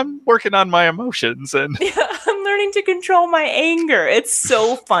 but I'm working on my emotions. And yeah, I'm learning to control my anger. It's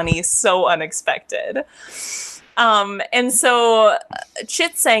so funny, so unexpected. And so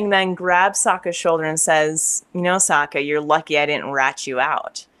Chit Sang then grabs Sokka's shoulder and says, Sokka, you're lucky I didn't rat you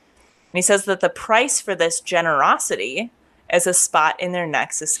out. And he says that the price for this generosity is a spot in their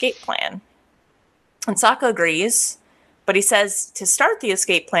next escape plan. And Sokka agrees, but he says to start the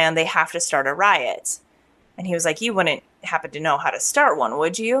escape plan, they have to start a riot. And he was like, you wouldn't happen to know how to start one,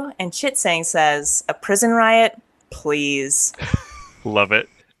 would you? And Chit Sang says, a prison riot? Please. Love it.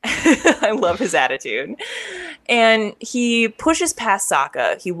 I love his attitude. And he pushes past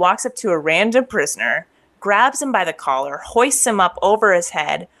Sokka. He walks up to a random prisoner, grabs him by the collar, hoists him up over his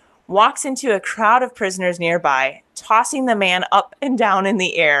head, walks into a crowd of prisoners nearby, tossing the man up and down in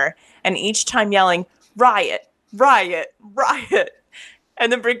the air, and each time yelling, "Riot, riot, riot."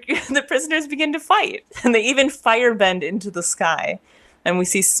 And the prisoners begin to fight, and they even firebend into the sky. And we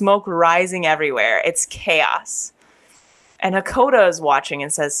see smoke rising everywhere. It's chaos. And Hakoda is watching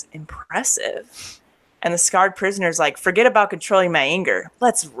and says, "Impressive." And the scarred prisoner's like, "Forget about controlling my anger.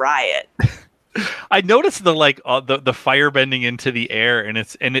 Let's riot." I noticed the fire bending into the air,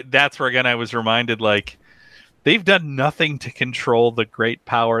 and that's where again I was reminded like they've done nothing to control the great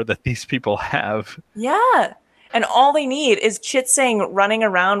power that these people have. Yeah. And all they need is Chit Sang running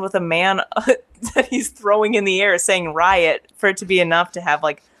around with a man that he's throwing in the air saying riot for it to be enough to have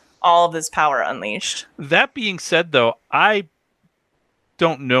like all of this power unleashed. That being said, though, I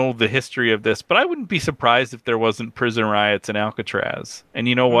don't know the history of this, but I wouldn't be surprised if there wasn't prison riots in Alcatraz. And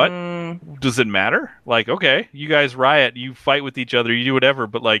you know what? Does it matter? Like, okay, you guys riot, you fight with each other, you do whatever,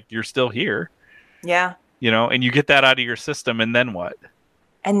 but like you're still here. Yeah. And you get that out of your system, and then what?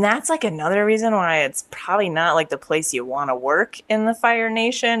 And that's like another reason why it's probably not like the place you want to work in the Fire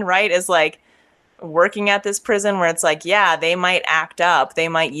Nation, right? Is like working at this prison where it's like, yeah, they might act up, they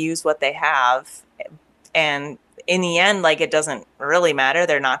might use what they have, and in the end, like, it doesn't really matter.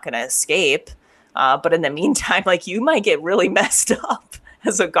 They're not going to escape. But in the meantime, like, you might get really messed up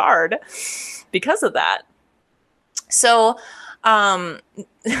as a guard because of that. So,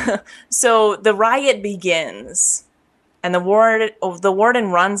 so the riot begins, and the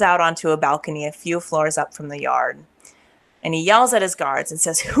warden runs out onto a balcony a few floors up from the yard. And he yells at his guards and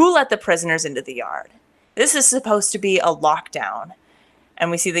says, "Who let the prisoners into the yard? This is supposed to be a lockdown." And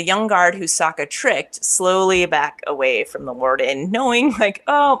we see the young guard who Sokka tricked slowly back away from the warden, knowing like,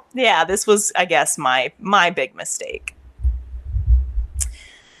 oh, yeah, this was, I guess, my big mistake.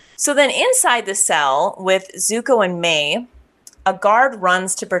 So then inside the cell with Zuko and Mai, a guard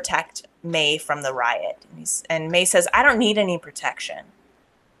runs to protect Mai from the riot. And Mai says, "I don't need any protection."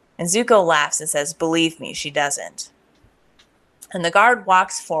 And Zuko laughs and says, "Believe me, she doesn't." And the guard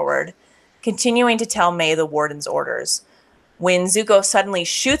walks forward, continuing to tell Mai the warden's orders, when Zuko suddenly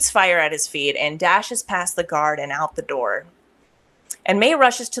shoots fire at his feet and dashes past the guard and out the door. And Mai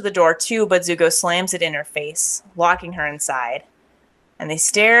rushes to the door too, but Zuko slams it in her face, locking her inside. And they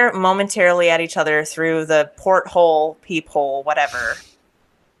stare momentarily at each other through the porthole, peephole, whatever.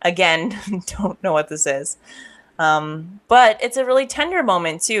 Again, don't know what this is. But it's a really tender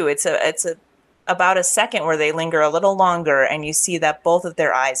moment too. It's about a second where they linger a little longer, and you see that both of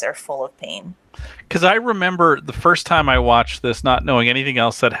their eyes are full of pain. Because I remember the first time I watched this, not knowing anything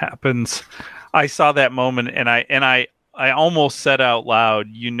else that happens, I saw that moment, and I almost said out loud,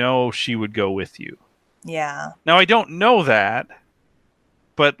 she would go with you. Yeah. Now, I don't know that,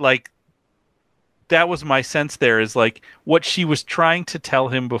 but like, that was my sense there, is like, what she was trying to tell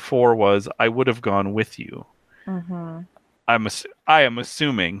him before was, I would have gone with you. Mm-hmm. I am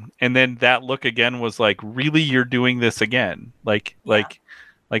assuming. And then that look again was like, really, you're doing this again? Like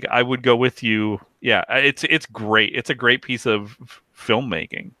I would go with you. Yeah, it's great. It's a great piece of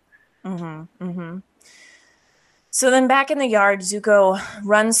filmmaking. Mm-hmm. Mm-hmm. So then back in the yard, Zuko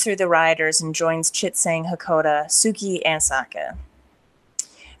runs through the rioters and joins Chit Sang, Hakoda, Suki, and Sokka.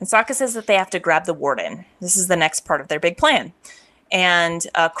 And Sokka says that they have to grab the warden. This is the next part of their big plan. And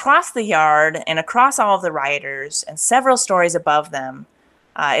across the yard and across all of the rioters and several stories above them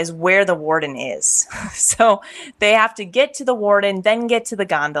is where the warden is. So they have to get to the warden, then get to the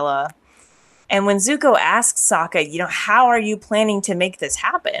gondola. And when Zuko asks Sokka, how are you planning to make this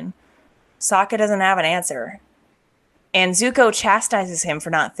happen? Sokka doesn't have an answer. And Zuko chastises him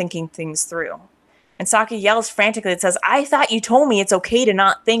for not thinking things through. And Sokka yells frantically and says, "I thought you told me it's okay to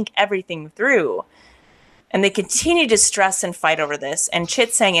not think everything through." And they continue to stress and fight over this. And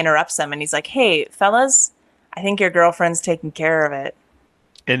Chit Sang interrupts them, and he's like, "Hey, fellas, I think your girlfriend's taking care of it."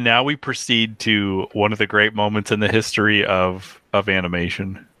 And now we proceed to one of the great moments in the history of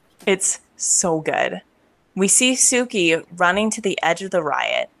animation. It's so good. We see Suki running to the edge of the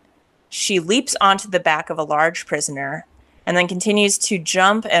riot. She leaps onto the back of a large prisoner and then continues to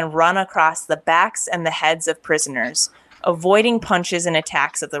jump and run across the backs and the heads of prisoners, avoiding punches and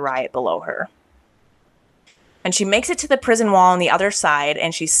attacks of the riot below her. And she makes it to the prison wall on the other side,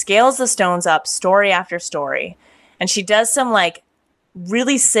 and she scales the stones up story after story. And she does some like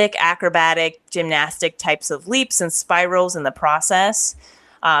really sick acrobatic gymnastic types of leaps and spirals in the process,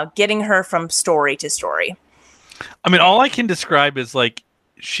 getting her from story to story. I mean, all I can describe is like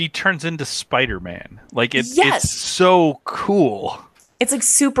she turns into Spider-Man. Like it's so cool. It's like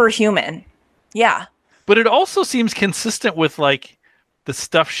superhuman. Yeah. But it also seems consistent with like the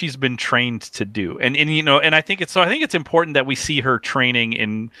stuff she's been trained to do. And and I think it's important that we see her training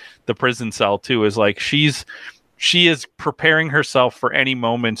in the prison cell too, is like she is preparing herself for any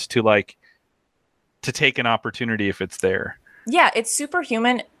moment to take an opportunity if it's there. Yeah, it's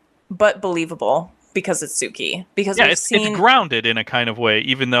superhuman but believable because it's Suki. Because it's grounded in a kind of way,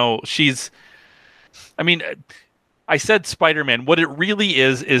 even though I said Spider-Man. What it really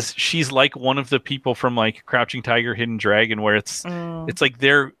is she's like one of the people from like Crouching Tiger, Hidden Dragon, where it's like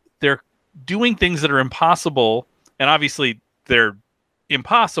they're doing things that are impossible, and obviously they're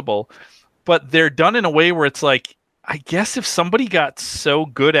impossible, but they're done in a way where it's like, I guess if somebody got so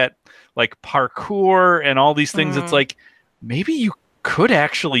good at like parkour and all these things, it's like maybe you could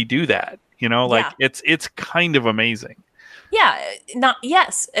actually do that. It's kind of amazing. Yeah,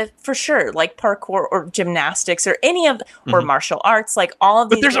 for sure. Like parkour or gymnastics or any of or martial arts, like all of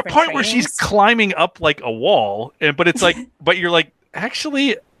these. But there's a point where she's climbing up like a wall, but it's like, but you're like,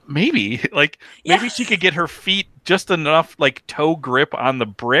 actually, maybe she could get her feet just enough like toe grip on the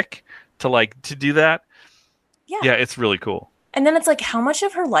brick to do that. Yeah, it's really cool. And then it's like, how much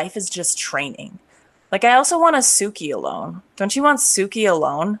of her life is just training? Like, I also want a Suki alone. Don't you want Suki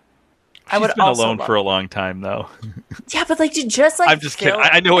alone? She's been alone for a long time, though. Yeah, but like, I'm just kidding.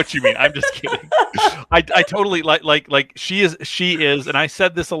 I know what you mean. I'm just kidding. I totally like she is, and I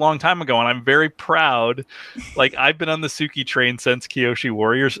said this a long time ago, and I'm very proud. Like, I've been on the Suki train since Kyoshi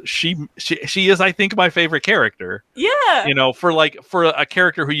Warriors. She is, I think, my favorite character. Yeah. For a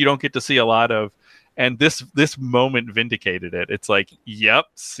character who you don't get to see a lot of, and this moment vindicated it. It's like, yep,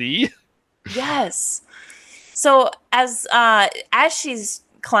 see? Yes. So as she's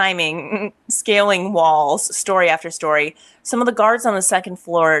climbing, scaling walls, story after story, some of the guards on the second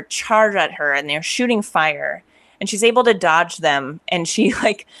floor charge at her and they're shooting fire, and she's able to dodge them, and she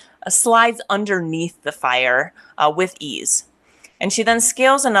slides underneath the fire with ease. And she then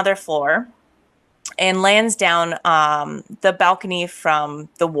scales another floor and lands down the balcony from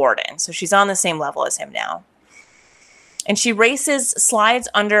the warden. So she's on the same level as him now. And she slides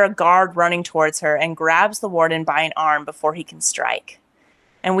under a guard running towards her, and grabs the warden by an arm before he can strike.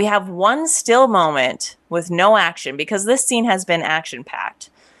 And we have one still moment with no action, because this scene has been action-packed.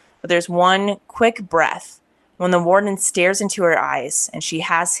 But there's one quick breath when the warden stares into her eyes, and she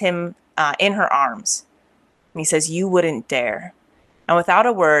has him in her arms. And he says, "You wouldn't dare." And without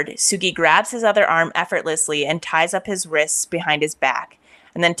a word, Suki grabs his other arm effortlessly and ties up his wrists behind his back,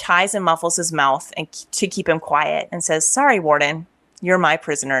 and then ties and muffles his mouth to keep him quiet, and says, "Sorry, warden, you're my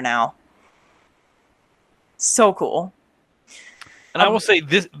prisoner now." So cool. And I will say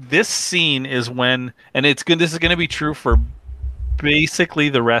this scene is when, and this is going to be true for basically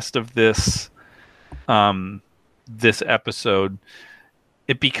the rest of this this episode.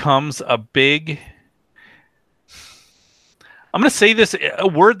 It becomes a big, I'm going to say this, a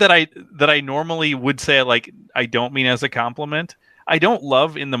word that I normally would say, like, I don't mean as a compliment. I don't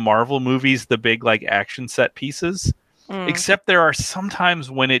love in the Marvel movies the big like action set pieces, except there are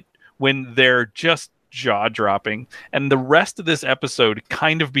sometimes when they're just jaw-dropping, and the rest of this episode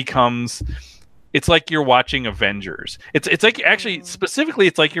kind of becomes, it's like you're watching Avengers. It's like, actually, specifically,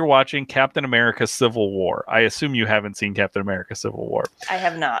 it's like you're watching Captain America Civil War. I assume you haven't seen Captain America Civil War. I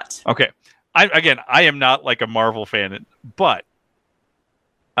have not. Okay. I am not like a Marvel fan, but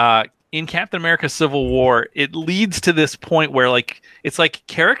in Captain America Civil War, it leads to this point where like it's like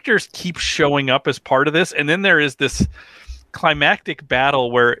characters keep showing up as part of this, and then there is this climactic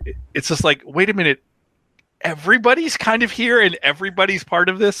battle where it's just like, wait a minute, everybody's kind of here and everybody's part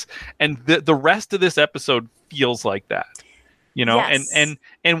of this, and the rest of this episode feels like that, Yes.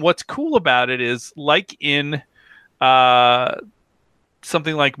 And what's cool about it is, like in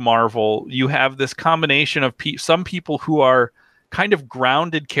something like Marvel, you have this combination of some people who are kind of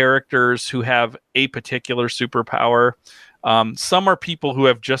grounded characters who have a particular superpower. Some are people who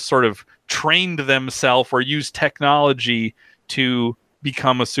have just sort of trained themselves or used technology to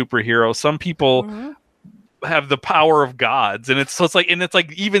become a superhero. Some people have the power of gods, and it's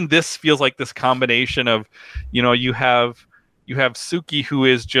like even this feels like this combination of, you have Suki, who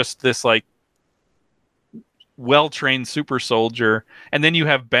is just this like well-trained super soldier, and then you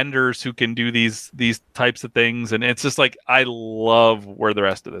have benders who can do these types of things, and it's just like, I love where the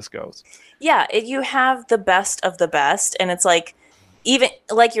rest of this goes. Yeah, you have the best of the best, and it's like, even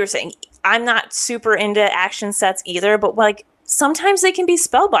like you were saying, I'm not super into action sets either, but like sometimes they can be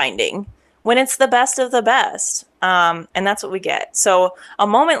spellbinding when it's the best of the best. And that's what we get. So a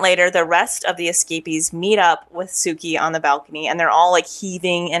moment later, the rest of the escapees meet up with Suki on the balcony, and they're all like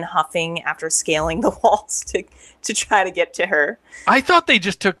heaving and huffing after scaling the walls to try to get to her. I thought they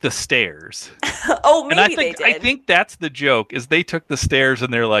just took the stairs. Oh, maybe and they did. I think that's the joke, is they took the stairs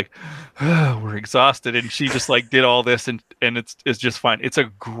and they're like, oh, we're exhausted, and she just like did all this and it's just fine. It's a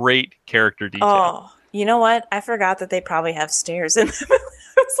great character detail. Oh, you know what? I forgot that they probably have stairs in them. I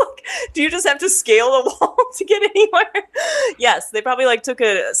was like, do you just have to scale the wall to get anywhere? Yes, they probably like took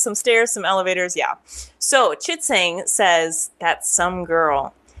some stairs, some elevators. Yeah. So Chitsang says that's some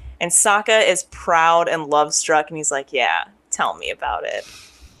girl, and Sokka is proud and love struck, and he's like, yeah, tell me about it.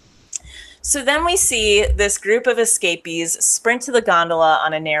 So then we see this group of escapees sprint to the gondola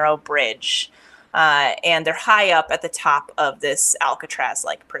on a narrow bridge, and they're high up at the top of this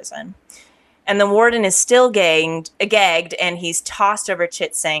Alcatraz-like prison. And the warden is still gagged, and he's tossed over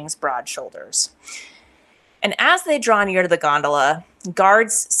Chitsang's broad shoulders. And as they draw near to the gondola,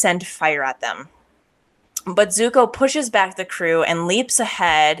 guards send fire at them. But Zuko pushes back the crew and leaps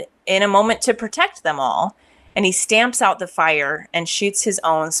ahead in a moment to protect them all. And he stamps out the fire and shoots his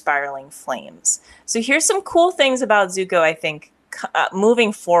own spiraling flames. So here's some cool things about Zuko, I think.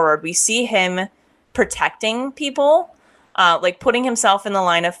 Moving forward, we see him protecting people. Like putting himself in the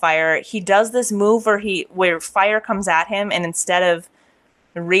line of fire. He does this move where fire comes at him, and instead of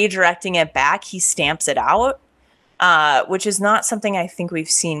redirecting it back, he stamps it out, which is not something I think we've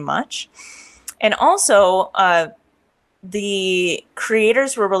seen much. And also, the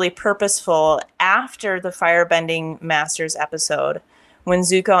creators were really purposeful after the Firebending Masters episode, when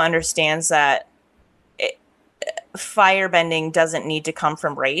Zuko understands that firebending doesn't need to come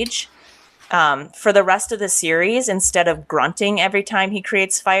from rage. For the rest of the series, instead of grunting every time he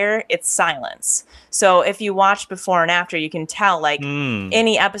creates fire, it's silence. So if you watch before and after, you can tell, like,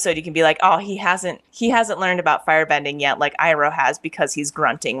 any episode, you can be like, oh, he hasn't learned about firebending yet, like Iroh has, because he's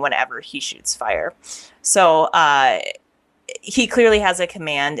grunting whenever he shoots fire. So he clearly has a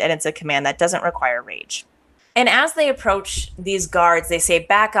command, and it's a command that doesn't require rage. And as they approach these guards, they say,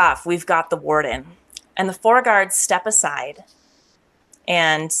 back off, we've got the warden. And the 4 guards step aside,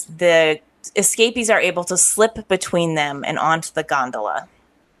 and the escapees are able to slip between them and onto the gondola.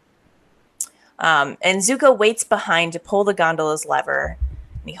 And Zuko waits behind to pull the gondola's lever.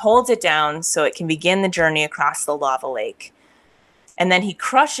 And he holds it down so it can begin the journey across the lava lake. And then he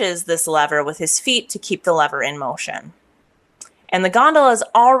crushes this lever with his feet to keep the lever in motion. And the gondola is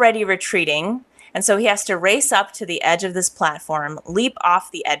already retreating, and so he has to race up to the edge of this platform, leap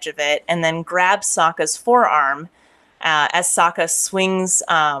off the edge of it, and then grab Sokka's forearm as Sokka swings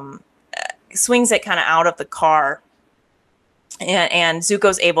it kind of out of the car. And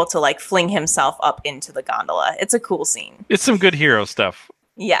Zuko's able to like fling himself up into the gondola. It's a cool scene. It's some good hero stuff.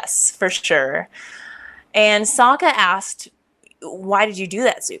 Yes, for sure. And Sokka asked, why did you do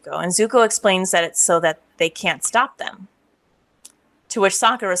that, Zuko? And Zuko explains that it's so that they can't stop them. To which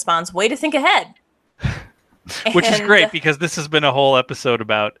Sokka responds, way to think ahead. Which is great, because this has been a whole episode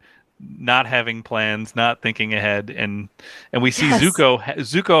about not having plans, not thinking ahead, and we see yes.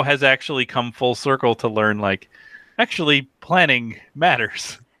 Zuko has actually come full circle to learn, like, actually planning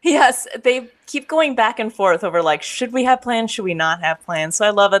matters. Yes, they keep going back and forth over, like, should we have plans, should we not have plans? So I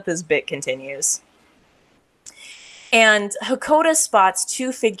love that this bit continues. And Hakoda spots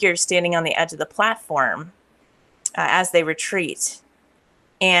 2 figures standing on the edge of the platform as they retreat.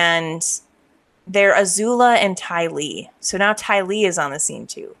 And they're Azula and Ty Lee. So now Ty Lee is on the scene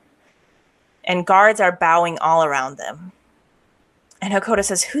too. And guards are bowing all around them. And Hakoda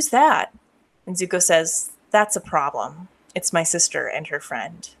says, who's that? And Zuko says, that's a problem. It's my sister and her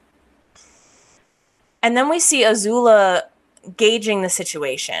friend. And then we see Azula gauging the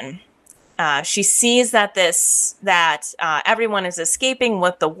situation. She sees that everyone is escaping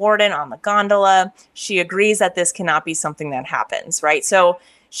with the warden on the gondola. She agrees that this cannot be something that happens, right? So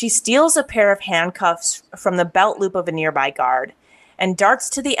she steals a pair of handcuffs from the belt loop of a nearby guard and darts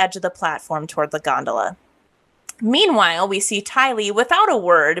to the edge of the platform toward the gondola. Meanwhile, we see Ty Lee, without a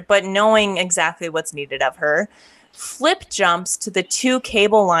word, but knowing exactly what's needed of her, flip jumps to the 2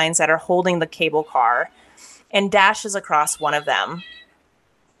 cable lines that are holding the cable car and dashes across one of them.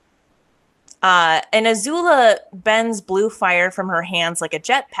 And Azula bends blue fire from her hands like a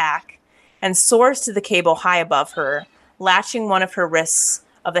jetpack and soars to the cable high above her, latching one of her wrists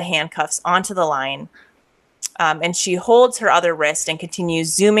of the handcuffs onto the line. And she holds her other wrist and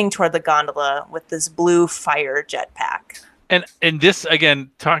continues zooming toward the gondola with this blue fire jetpack. And this,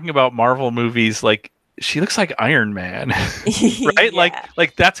 again, talking about Marvel movies, like, she looks like Iron Man, right? Yeah.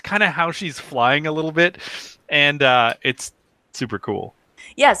 Like that's kind of how she's flying a little bit. And it's super cool.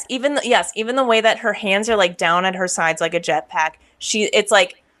 Even the way that her hands are like down at her sides like a jetpack. It's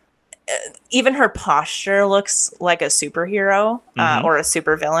like even her posture looks like a superhero or a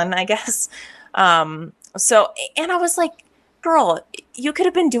supervillain, I guess. So, and I was like, girl, you could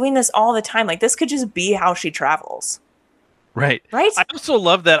have been doing this all the time. Like, this could just be how she travels. Right. Right. I also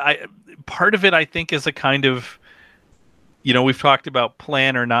love that part of it, I think, is a kind of, we've talked about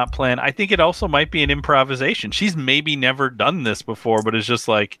plan or not plan. I think it also might be an improvisation. She's maybe never done this before, but it's just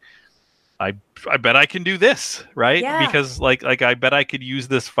like, I bet I can do this, right? Yeah. Because like I bet I could use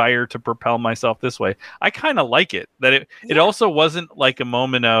this fire to propel myself this way. I kind of like it that it also wasn't like a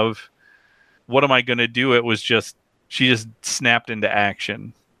moment of what am I going to do? It was just she just snapped into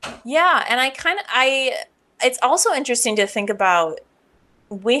action. Yeah, and it's also interesting to think about.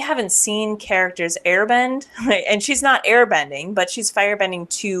 We haven't seen characters airbend, and she's not airbending, but she's firebending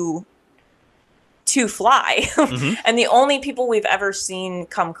to fly. And the only people we've ever seen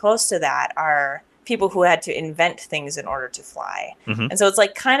come close to that are people who had to invent things in order to fly. And so it's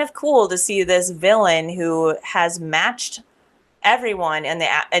like kind of cool to see this villain who has matched everyone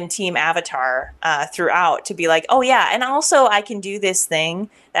in Team Avatar throughout to be like, oh yeah, and also I can do this thing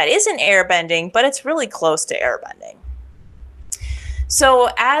that isn't airbending, but it's really close to airbending. So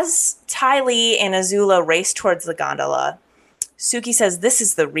as Ty Lee and Azula race towards the gondola, Suki says, "This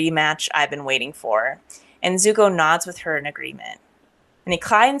is the rematch I've been waiting for." And Zuko nods with her in agreement. And he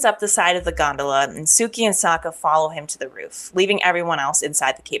climbs up the side of the gondola, and Suki and Sokka follow him to the roof, leaving everyone else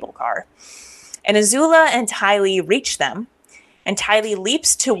inside the cable car. And Azula and Ty Lee reach them, and Ty Lee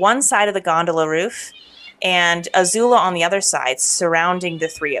leaps to one side of the gondola roof, and Azula on the other side, surrounding the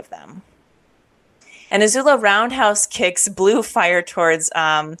three of them. And Azula roundhouse kicks blue fire towards,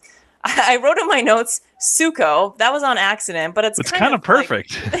 I wrote in my notes, Zuko. That was on accident, but it's kind of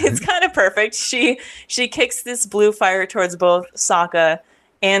perfect. It's kind of perfect. She kicks this blue fire towards both Sokka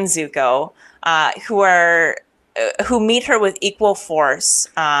and Zuko, who meet her with equal force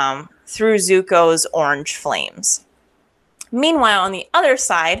through Zuko's orange flames. Meanwhile, on the other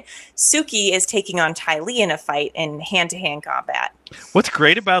side, Suki is taking on Ty Lee in a fight in hand-to-hand combat. What's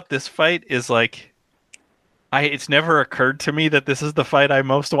great about this fight is it's never occurred to me that this is the fight I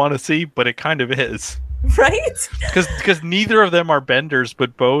most want to see, but it kind of is. Right? Because neither of them are benders,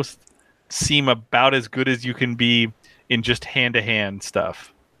 but both seem about as good as you can be in just hand-to-hand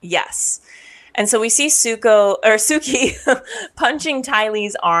stuff. Yes. And so we see Suki punching Ty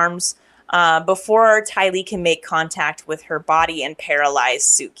Lee's arms before Ty Lee can make contact with her body and paralyze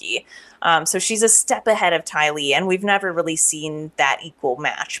Suki. So she's a step ahead of Ty Lee, and we've never really seen that equal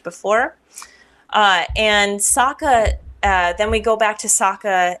match before. And Sokka, then we go back to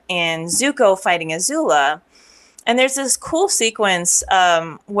Sokka and Zuko fighting Azula. And there's this cool sequence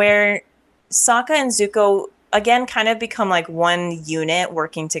where Sokka and Zuko, again, kind of become like one unit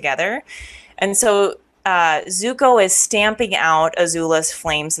working together. And so Zuko is stamping out Azula's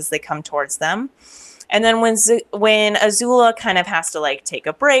flames as they come towards them. And then when Azula kind of has to like take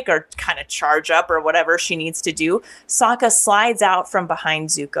a break or kind of charge up or whatever she needs to do, Sokka slides out from behind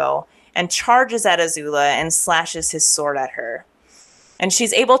Zuko and charges at Azula and slashes his sword at her. And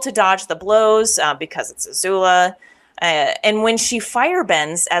she's able to dodge the blows because it's Azula. And when she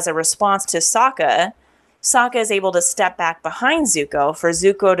firebends as a response to Sokka, Sokka is able to step back behind Zuko for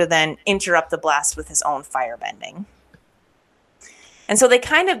Zuko to then interrupt the blast with his own firebending. And so they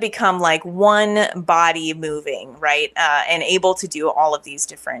kind of become like one body moving, right? And able to do all of these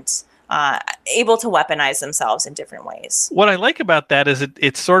different able to weaponize themselves in different ways. What I like about that is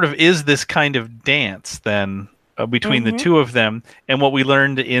it sort of is this kind of dance then between the two of them. And what we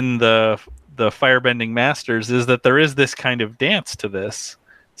learned in the Firebending Masters is that there is this kind of dance to this.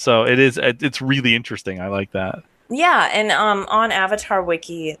 So it's really interesting. I like that. Yeah, and on Avatar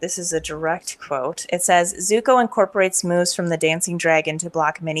Wiki, this is a direct quote. It says, Zuko incorporates moves from the Dancing Dragon to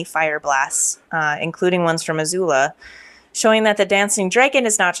block many fire blasts, including ones from Azula, showing that the Dancing Dragon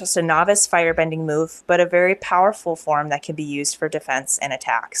is not just a novice firebending move, but a very powerful form that can be used for defense and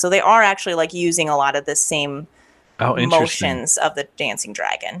attack. So they are actually like using a lot of the same motions of the Dancing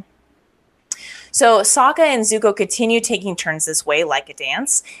Dragon. So Sokka and Zuko continue taking turns this way like a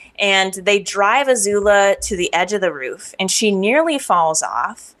dance, and they drive Azula to the edge of the roof, and she nearly falls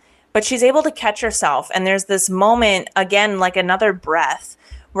off, but she's able to catch herself, and there's this moment, again, like another breath,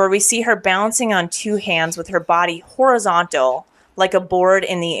 where we see her balancing on two hands with her body horizontal, like a board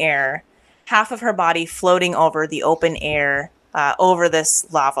in the air, half of her body floating over the open air, over this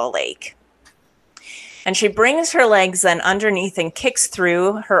lava lake. And she brings her legs then underneath and kicks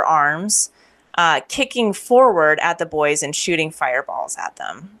through her arms, kicking forward at the boys and shooting fireballs at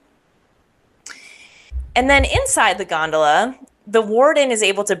them. And then inside the gondola, the warden is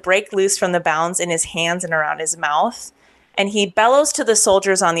able to break loose from the bounds in his hands and around his mouth. And he bellows to the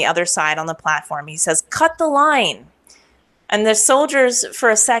soldiers on the other side on the platform. He says, "Cut the line." And the soldiers, for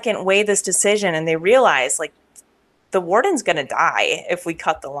a second, weigh this decision, and they realize, like, the warden's going to die if we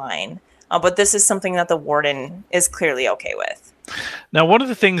cut the line. But this is something that the warden is clearly okay with. Now, one of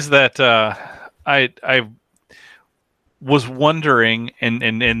the things that I was wondering, and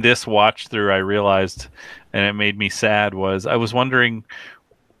in this watch through, I realized, and it made me sad, was I was wondering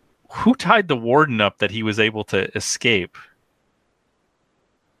who tied the warden up that he was able to escape.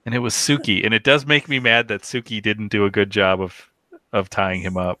 And it was Suki. And it does make me mad that Suki didn't do a good job of tying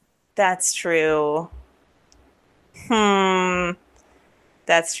him up. That's true.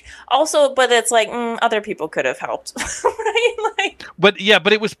 That's also, but it's like other people could have helped, right? Like, but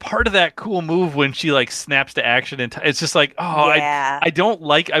it was part of that cool move when she like snaps to action, and it's just like, yeah. I don't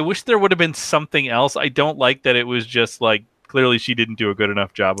like. I wish there would have been something else. I don't like that it was just like clearly she didn't do a good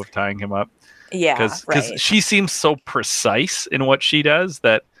enough job of tying him up. Yeah, because she seems so precise in what she does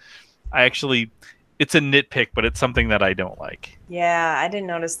that I actually, it's a nitpick, but it's something that I don't like. Yeah, I didn't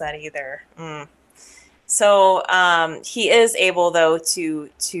notice that either. So he is able, though, to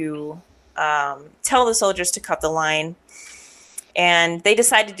tell the soldiers to cut the line, and they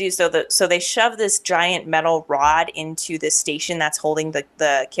decide to do so. So they shove this giant metal rod into the station that's holding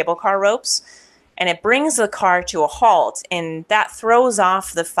the cable car ropes, and it brings the car to a halt, and that throws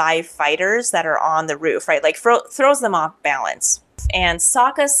off the 5 fighters that are on the roof, right? Like throws them off balance, and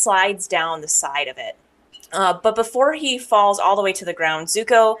Sokka slides down the side of it. But before he falls all the way to the ground,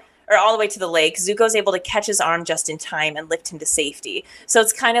 all the way to the lake, Zuko's able to catch his arm just in time and lift him to safety. So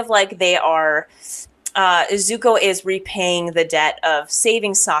it's kind of like they are, Zuko is repaying the debt of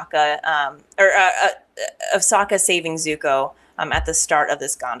saving Sokka, of Sokka saving Zuko at the start of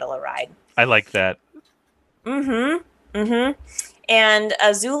this gondola ride. I like that. And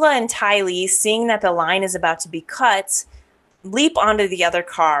Azula and Ty Lee, seeing that the line is about to be cut, leap onto the other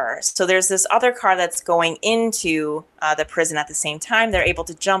car. So there's this other car that's going into the prison at the same time. They're able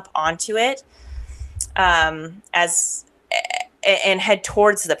to jump onto it and head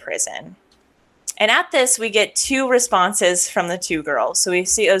towards the prison. And at this, we get 2 responses from the 2 girls. So we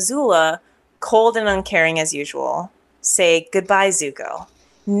see Azula, cold and uncaring as usual, say goodbye, Zuko,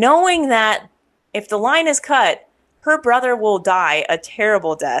 knowing that if the line is cut, her brother will die a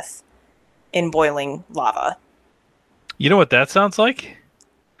terrible death in boiling lava. You know what that sounds like?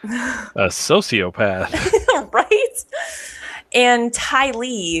 A sociopath. Right? And Ty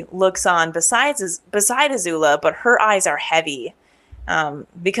Lee looks on beside Azula, but her eyes are heavy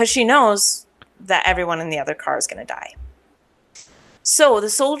because she knows that everyone in the other car is going to die. So the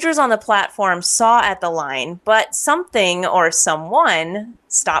soldiers on the platform saw at the line, but something or someone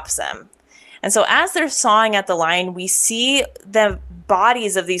stops them. And so as they're sawing at the line, we see the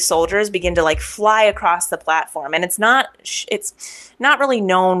bodies of these soldiers begin to like fly across the platform. And it's not really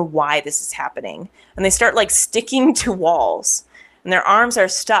known why this is happening. And they start like sticking to walls and their arms are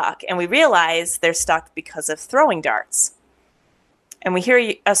stuck. And we realize they're stuck because of throwing darts. And we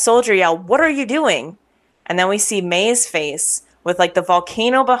hear a soldier yell, "What are you doing?" And then we see May's face with like the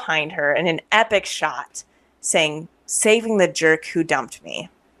volcano behind her and an epic shot saying, "Saving the jerk who dumped me."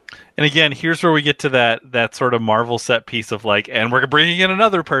 And again, here's where we get to that sort of Marvel set piece of like, and we're bringing in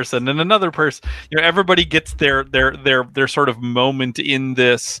another person and another person. You know, everybody gets their sort of moment in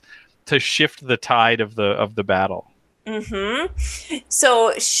this to shift the tide of the battle.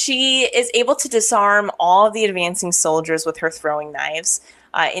 So she is able to disarm all of the advancing soldiers with her throwing knives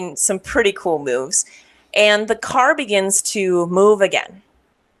in some pretty cool moves. And the car begins to move again.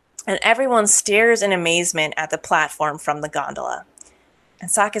 And everyone stares in amazement at the platform from the gondola. And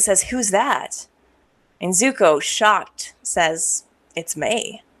Sokka says, "Who's that?" And Zuko, shocked, says, "It's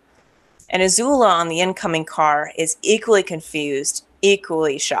May." And Azula on the incoming car is equally confused,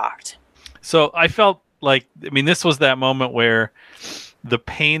 equally shocked. So I felt like, this was that moment where the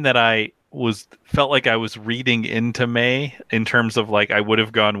pain that I felt like I was reading into May in terms of like, I would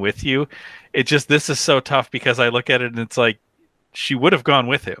have gone with you. This is so tough because I look at it and it's like, she would have gone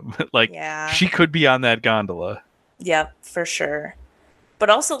with him. Like, yeah. She could be on that gondola. Yep, for sure. But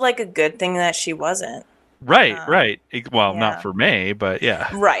also like a good thing that she wasn't. Right. Well, yeah. Not for May, but yeah.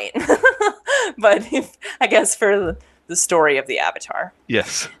 Right. But I guess for the story of the Avatar.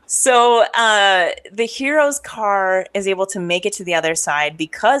 Yes. So the hero's car is able to make it to the other side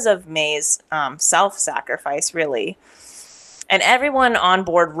because of May's self-sacrifice, really. And everyone on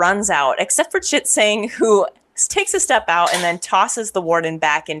board runs out, except for Chit Sang, who takes a step out and then tosses the warden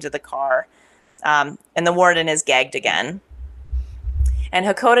back into the car. And the warden is gagged again. And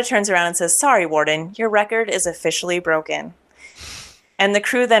Hakoda turns around and says, "Sorry, warden, your record is officially broken." And the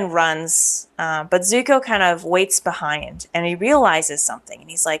crew then runs, but Zuko kind of waits behind, and he realizes something. And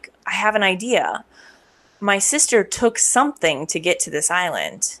he's like, I have an idea. My sister took something to get to this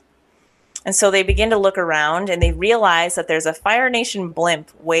island. And so they begin to look around, and they realize that there's a Fire Nation blimp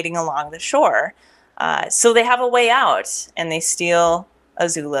waiting along the shore. So they have a way out, and they steal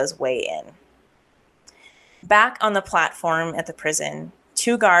Azula's way in. Back on the platform at the prison,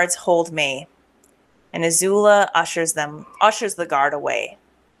 2 guards hold Mai, and Azula ushers the guard away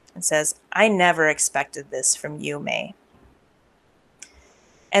and says, I never expected this from you, Mai.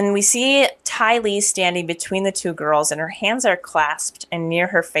 And we see Ty Lee standing between the 2 girls, and her hands are clasped and near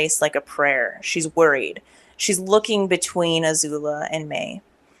her face like a prayer. She's worried. She's looking between Azula and Mai.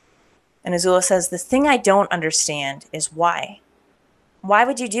 And Azula says, the thing I don't understand is why. Why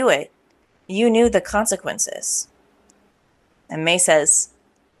would you do it? You knew the consequences. And Mai says,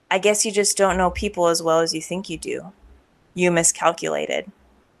 I guess you just don't know people as well as you think you do. You miscalculated.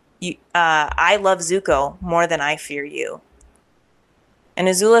 I love Zuko more than I fear you. And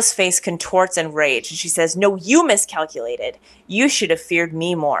Azula's face contorts in rage, and she says, no, you miscalculated. You should have feared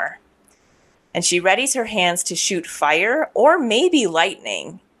me more. And she readies her hands to shoot fire or maybe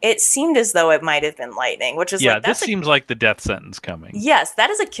lightning. It seemed as though it might have been lightning, which is this seems like the death sentence coming. Yes, that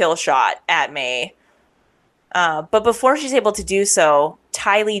is a kill shot at Mai. But before she's able to do so,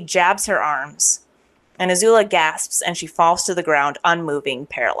 Ty Lee jabs her arms, and Azula gasps, and she falls to the ground, unmoving,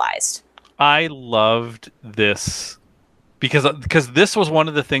 paralyzed. I loved this because this was one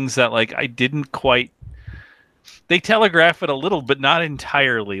of the things that I didn't quite. They telegraph it a little, but not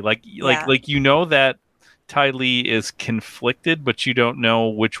entirely. Like that Ty Lee is conflicted, but you don't know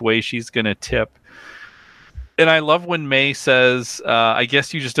which way she's gonna tip. And I love when Mai says, I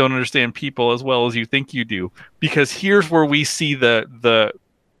guess you just don't understand people as well as you think you do. Because here's where we see the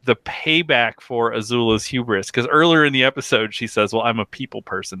payback for Azula's hubris. Because earlier in the episode, she says, well, I'm a people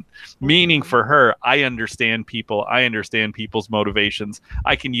person. Meaning for her, I understand people. I understand people's motivations.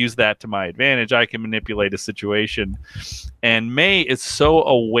 I can use that to my advantage. I can manipulate a situation. And Mai is so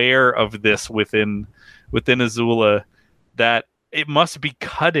aware of this within Azula that it must be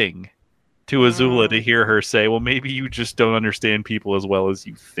cutting to Azula to hear her say, well, maybe you just don't understand people as well as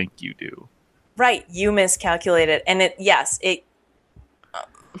you think you do. Right. You miscalculated. And it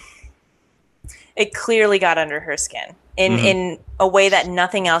clearly got under her skin in a way that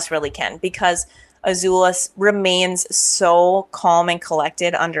nothing else really can, because Azula remains so calm and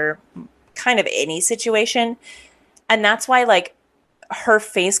collected under kind of any situation. And that's why her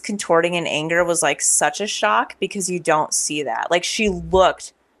face contorting in anger was such a shock, because you don't see that. She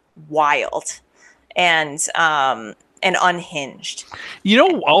looked wild and unhinged.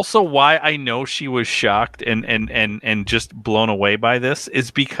 Also why I know she was shocked and just blown away by this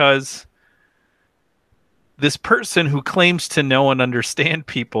is because this person who claims to know and understand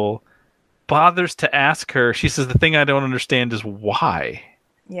people bothers to ask her. She says, the thing I don't understand is why.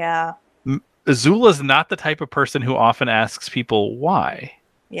 Yeah. Azula's not the type of person who often asks people why.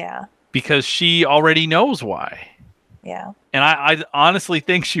 Yeah. Because she already knows why. Yeah. And I honestly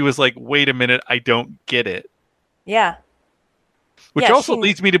think she was like, wait a minute, I don't get it. Yeah. Which also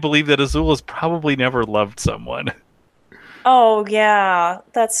leads me to believe that Azula's probably never loved someone. Oh, yeah.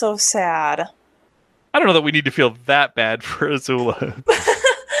 That's so sad. I don't know that we need to feel that bad for Azula.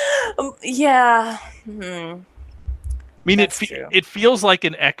 Yeah. I mean, it feels like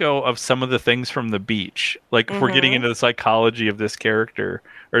an echo of some of the things from The Beach. If we're getting into the psychology of this character,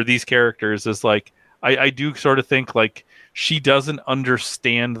 or these characters, is I do sort of think she doesn't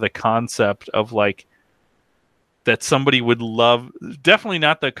understand the concept of that somebody would love. Definitely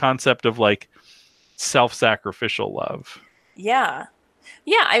not the concept of self-sacrificial love. Yeah.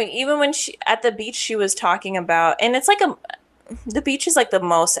 Yeah. I mean, even when at the beach, she was talking about, and it's the beach is the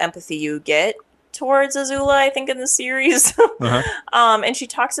most empathy you get towards Azula, I think, in the series. And she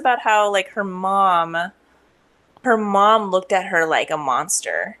talks about how her mom looked at her like a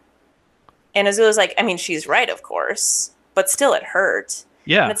monster. And Azula's I mean, she's right, of course, but still it hurt.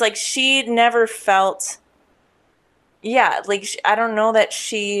 Yeah. And it's she never felt, I don't know that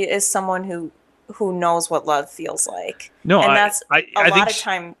she is someone who knows what love feels like. No, and that's a lot of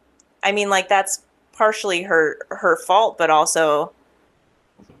time. I mean, that's partially her fault, but also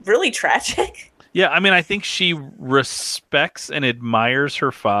really tragic. Yeah, I mean, I think she respects and admires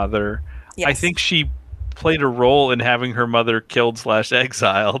her father. Yes. I think she played a role in having her mother killed /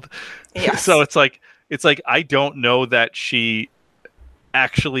 exiled. Yes. So it's I don't know that she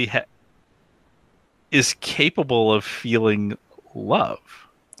actually is capable of feeling love.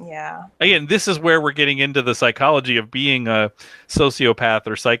 Yeah. Again, this is where we're getting into the psychology of being a sociopath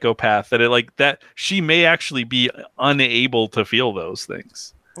or psychopath, that it like that she may actually be unable to feel those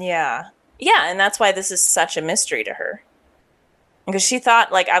things. Yeah. Yeah, and that's why this is such a mystery to her. Because she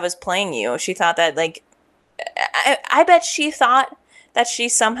thought like I was playing you. She thought that like I bet she thought that she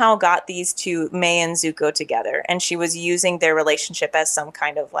somehow got these two, Mei and Zuko, together, and she was using their relationship as some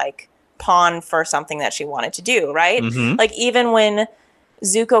kind of like pawn for something that she wanted to do, right? Mm-hmm. Like even when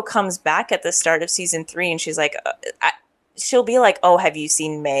Zuko comes back at the start of season 3 and she's like, she'll be like, oh, have you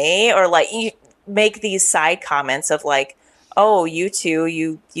seen Mei? Or like you make these side comments of like, oh, you two,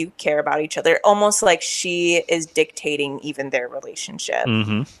 you care about each other. Almost like she is dictating even their relationship.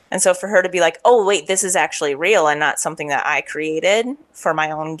 Mm-hmm. And so for her to be like, oh, wait, this is actually real and not something that I created for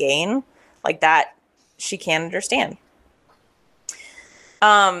my own gain, like that, she can't understand.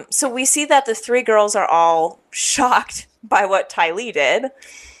 So we see that the three girls are all shocked by what Ty Lee did.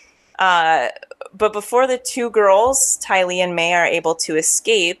 But before the two girls, Ty Lee and Mei, are able to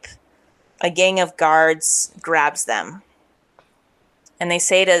escape, a gang of guards grabs them. And they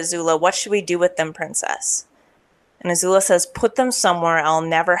say to Azula, what should we do with them, princess? And Azula says, put them somewhere I'll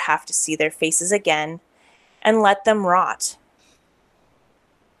never have to see their faces again, and let them rot.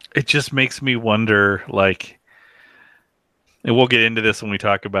 It just makes me wonder, like, and we'll get into this when we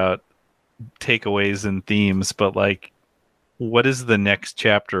talk about takeaways and themes, but like, what is the next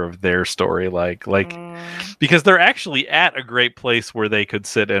chapter of their story like? Like, because they're actually at a great place where they could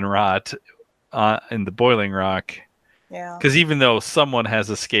sit and rot in the Boiling Rock. Yeah. Because even though someone has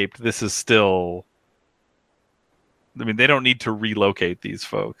escaped, this is still... I mean, they don't need to relocate these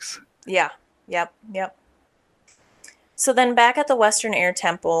folks. Yeah. Yep. So then back at the Western Air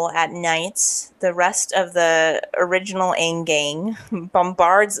Temple at night, the rest of the original Aang gang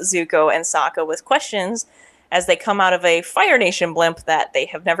bombards Zuko and Sokka with questions as they come out of a Fire Nation blimp that they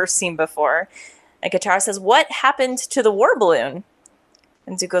have never seen before. And Katara says, what happened to the war balloon?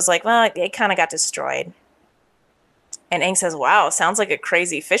 And Zuko's like, well, it kind of got destroyed. And Aang says, wow, sounds like a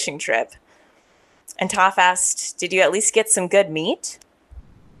crazy fishing trip. And Toph asked, did you at least get some good meat?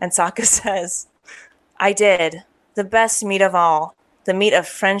 And Sokka says, I did. The best meat of all. The meat of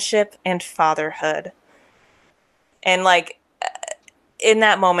friendship and fatherhood. And like, in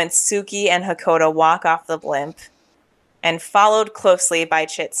that moment, Suki and Hakoda walk off the blimp, and followed closely by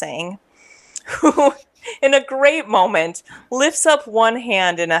Chit Sang, who, in a great moment, lifts up one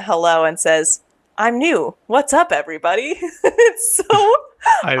hand in a hello and says, I'm new. What's up, everybody? It's so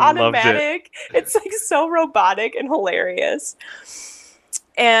automatic. It's like so robotic and hilarious.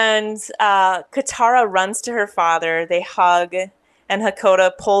 And Katara runs to her father. They hug, and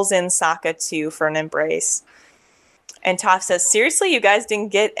Hakoda pulls in Sokka too for an embrace. And Toph says, seriously, you guys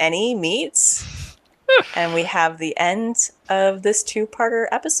didn't get any meats? And we have the end of this 2-parter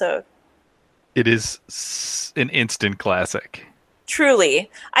episode. It is an instant classic. Truly.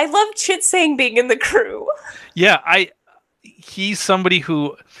 I love Chit Sang being in the crew. Yeah, he's somebody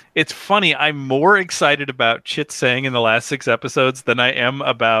who... It's funny, I'm more excited about Chit Sang in the last 6 episodes than I am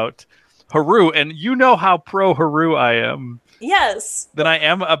about Haru. And you know how pro Haru I am. Yes. Than I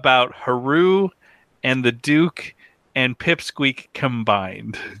am about Haru and the Duke and Pipsqueak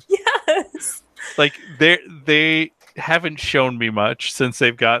combined. Yes. Like, they haven't shown me much since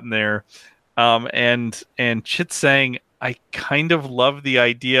they've gotten there. And Chit Sang, I kind of love the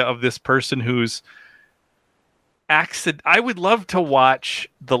idea of this person who's I would love to watch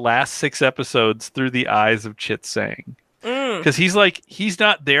the last 6 episodes through the eyes of Chit Sang. Because he's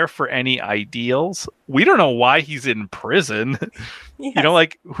not there for any ideals. We don't know why he's in prison. Yes. You know,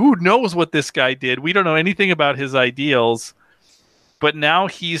 like, who knows what this guy did? We don't know anything about his ideals. But now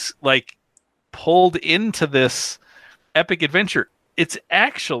he's, like, pulled into this epic adventure. It's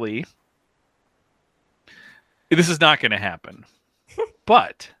actually... This is not going to happen.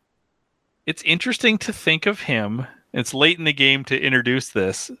 But it's interesting to think of him, it's late in the game to introduce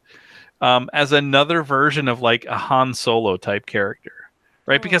this, as another version of like a Han Solo type character,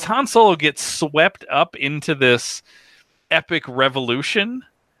 right? Oh. Because Han Solo gets swept up into this epic revolution,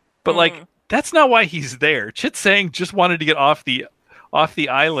 but like, that's not why he's there. Chit Sang just wanted to get off the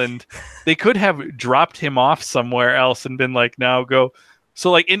island. They could have dropped him off somewhere else and been like, now go.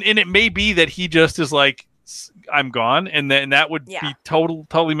 So like, and it may be that he just is like, I'm gone, and that would be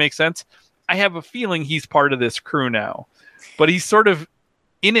totally make sense. I have a feeling he's part of this crew now, but he's sort of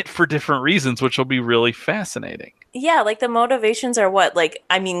in it for different reasons, which will be really fascinating. Yeah, like the motivations are what? Like,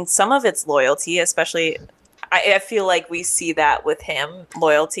 I mean, some of it's loyalty, especially. I feel like we see that with him.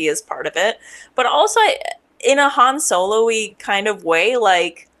 Loyalty is part of it, but also in a Han Solo-y kind of way,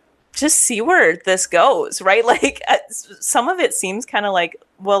 like just see where this goes, right? Like some of it seems kind of like,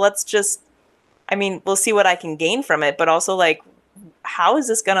 well, let's just, I mean, we'll see what I can gain from it, but also like, how is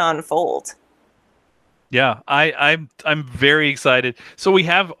this going to unfold? Yeah, I'm very excited. So we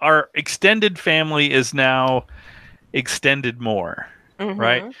have our extended family is now extended more,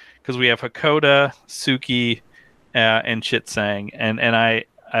 right? Mm-hmm. Because we have Hakoda, Suki, and Chitsang, and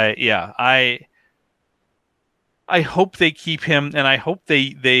I hope they keep him, and I hope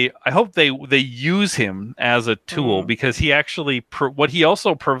they use him as a tool, Mm. because he actually what he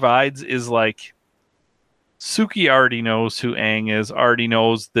also provides is like Suki already knows who Aang is, already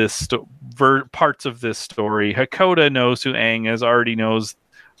knows this parts of this story. Hakoda knows who Aang is, already knows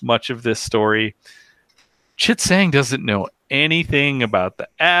much of this story. Chit Sang doesn't know anything about the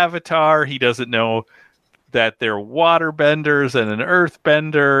Avatar. He doesn't know that they're waterbenders and an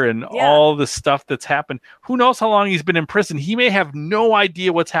earthbender and Yeah. all the stuff that's happened. Who knows how long he's been in prison? He may have no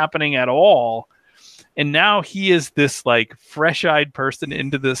idea what's happening at all. And now he is this like fresh-eyed person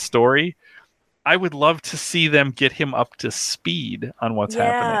into this story. I would love to see them get him up to speed on what's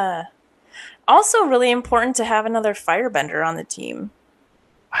happening. Yeah. Also, really important to have another firebender on the team.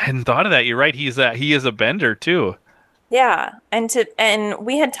 I hadn't thought of that. You're right. He is a bender too. Yeah, and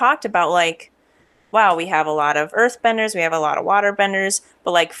we had talked about like, wow, we have a lot of earthbenders, we have a lot of waterbenders,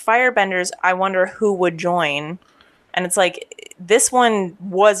 but like firebenders, I wonder who would join. And it's like this one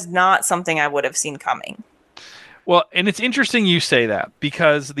was not something I would have seen coming. Well, and it's interesting you say that,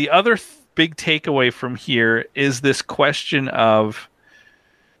 because the other big takeaway from here is this question of,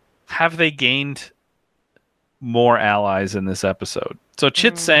 have they gained more allies in this episode? So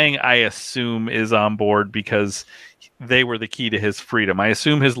Chit Sang, I assume, is on board because they were the key to his freedom. I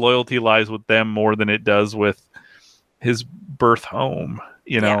assume his loyalty lies with them more than it does with his birth home,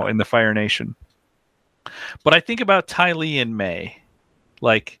 in the Fire Nation. But I think about Ty Lee and May.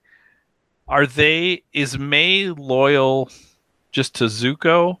 Like, is May loyal just to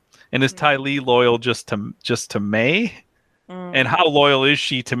Zuko? And is Ty Lee loyal just to May? And how loyal is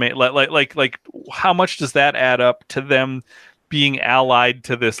she to May? Like, how much does that add up to them being allied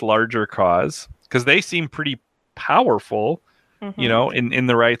to this larger cause? Because they seem pretty powerful, in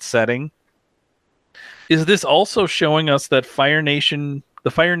the right setting. Is this also showing us that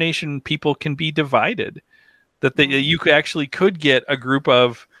the Fire Nation people can be divided? That you could get a group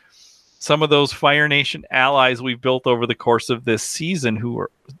of some of those Fire Nation allies we've built over the course of this season who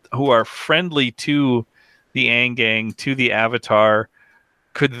are friendly to the Aang gang, to the Avatar.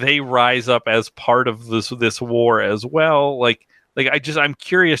 Could they rise up as part of this war as well? I'm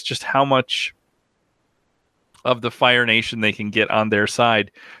curious just how much of the Fire Nation they can get on their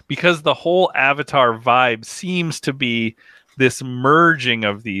side, because the whole Avatar vibe seems to be this merging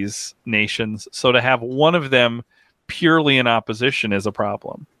of these nations. So to have one of them purely in opposition is a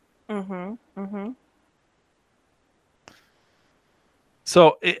problem. Mm-hmm. Mm-hmm.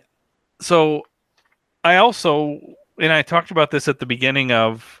 So I also, and I talked about this at the beginning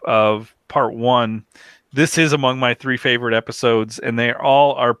of part one, this is among my 3 favorite episodes, and they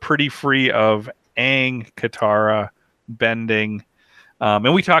all are pretty free of Aang, Katara, bending.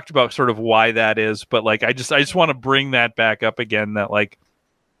 And we talked about sort of why that is, but like I just want to bring that back up again, that like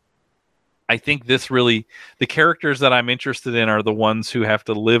I think the characters that I'm interested in are the ones who have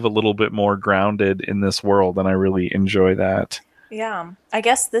to live a little bit more grounded in this world, and I really enjoy that. Yeah, I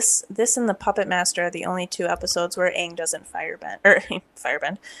guess this and the Puppet Master are the only 2 episodes where Aang doesn't firebend, or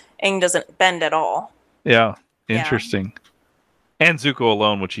firebend. Aang doesn't bend at all. Yeah, interesting. Yeah. And Zuko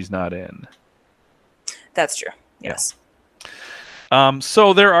alone, which he's not in. That's true. Yes. Yeah.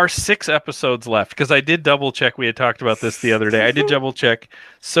 So there are 6 episodes left, because I did double check. We had talked about this the other day. I did double check.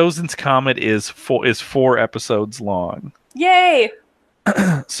 Sozin's Comet is 4 episodes long. Yay!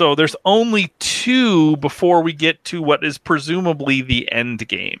 So there's only 2 before we get to what is presumably the end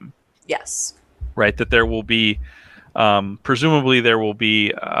game. Yes. Right? That there will be, presumably there will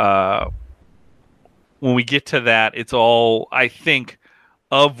be, when we get to that, it's all, I think,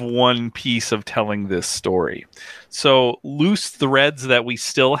 of one piece of telling this story. So loose threads that we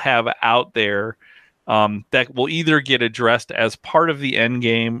still have out there, that will either get addressed as part of the end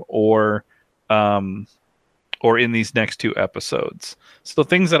game or in these next 2 episodes. So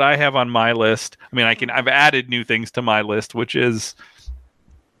things that I have on my list, I mean, I've added new things to my list, which is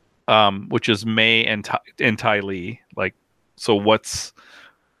May and Ty Lee. Like, so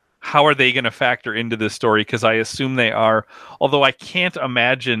how are they going to factor into this story? Because I assume they are, although I can't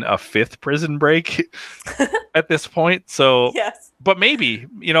imagine a 5th prison break at this point. So, yes, but maybe,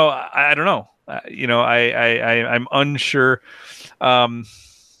 I don't know. I'm unsure. Let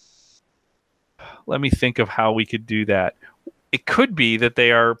me think of how we could do that. it could be that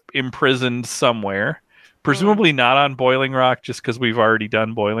they are imprisoned somewhere, presumably not on Boiling Rock, just because we've already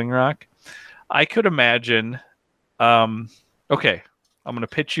done Boiling Rock. I could imagine. Okay, I'm going to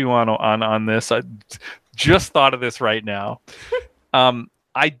pitch you on this. I just thought of this right now.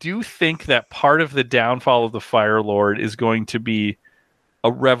 I do think that part of the downfall of the Fire Lord is going to be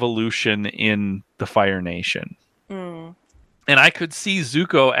a revolution in the Fire Nation. And I could see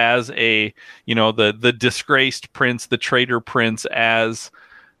Zuko as the disgraced prince, the traitor prince, as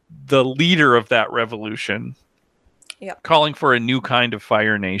the leader of that revolution. Yep. Calling for a new kind of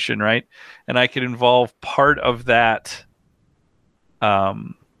Fire Nation, right? And I could involve part of that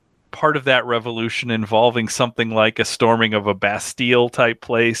revolution involving something like a storming of a Bastille type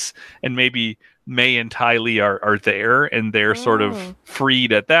place, and maybe May and Ty Lee are there, and they're sort of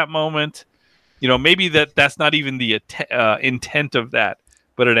freed at that moment. Maybe that's not even the intent of that,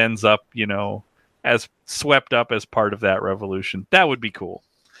 but it ends up, as swept up as part of that revolution. That would be cool.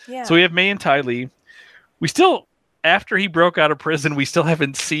 Yeah. So we have May and Ty Lee. We still, after he broke out of prison, we still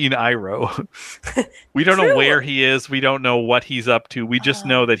haven't seen Iroh. We don't know where he is. We don't know what he's up to. We just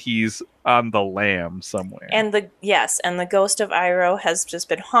know that he's on the lam somewhere. And the ghost of Iroh has just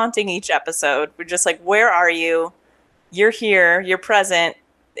been haunting each episode. We're just like, where are you? You're here. You're present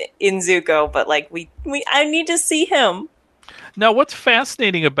in Zuko, but like I need to see him. Now, what's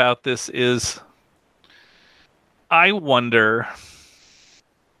fascinating about this is I wonder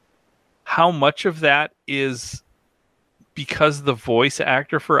how much of that is because the voice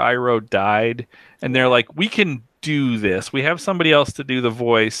actor for Iroh died, and they're like, we can do this. We have somebody else to do the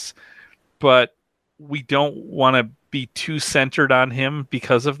voice, but we don't want to be too centered on him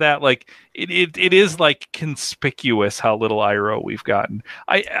because of that. Like it is like conspicuous how little Iroh we've gotten.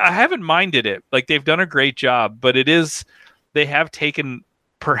 I haven't minded it. Like they've done a great job, but they have taken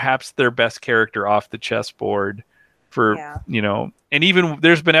perhaps their best character off the chessboard for, and even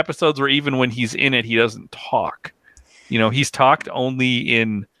there's been episodes where even when he's in it, he doesn't talk. He's talked only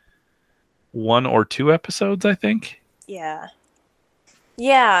in 1 or 2 episodes, I think. Yeah.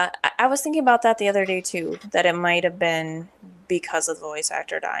 Yeah, I was thinking about that the other day too, that it might have been because of the voice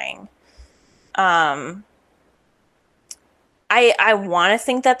actor dying. I want to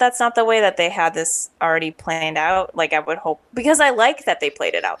think that that's not the way that they had this already planned out. Like I would hope, because I like that they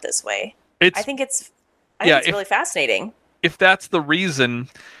played it out this way. I think it's really fascinating. If that's the reason,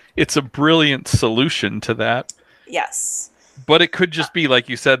 it's a brilliant solution to that. Yes. But it could just be like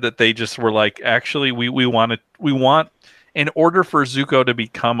you said, that they just were like, actually, we want in order for Zuko to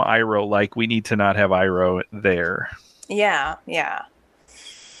become Iroh, like we need to not have Iroh there. Yeah, yeah.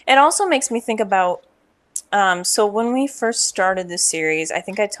 It also makes me think about, so when we first started this series, I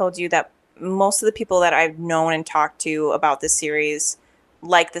think I told you that most of the people that I've known and talked to about this series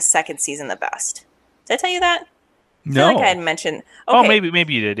like the second season the best. Did I tell you that? No. I feel like I had mentioned. Okay. Oh,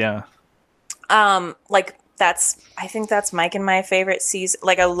 maybe you did, yeah. I think that's Mike and my favorite season.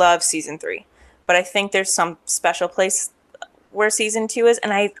 Like I love season 3, but I think there's some special place where season 2 is,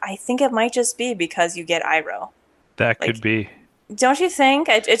 and I think it might just be because you get Iroh. That could be. Don't you think?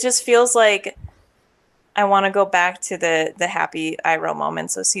 It just feels like I want to go back to the happy Iroh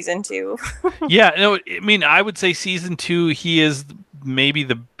moments of season 2. Yeah, no, I mean, I would say season 2, he is maybe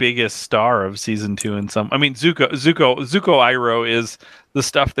the biggest star of season 2 in some. I mean, Zuko Iroh is the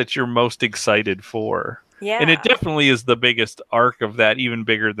stuff that you're most excited for. Yeah. And it definitely is the biggest arc of that, even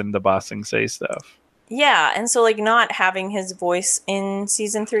bigger than the Ba Sing Se stuff. Yeah, and so like not having his voice in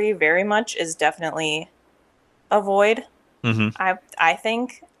season 3 very much is definitely a void. Mm-hmm. I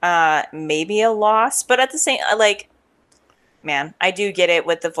think maybe a loss, but at the same man, I do get it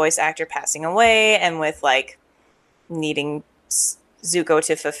with the voice actor passing away and with like needing Zuko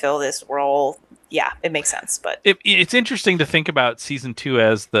to fulfill this role. Yeah, it makes sense. But it's interesting to think about season 2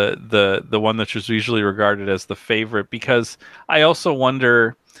 as the one that was usually regarded as the favorite, because I also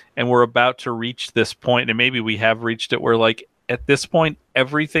wonder, and we're about to reach this point, and maybe we have reached it, where like at this point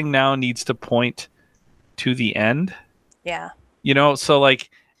everything now needs to point to the end. Yeah. So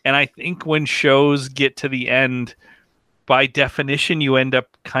like, and I think when shows get to the end, by definition, you end up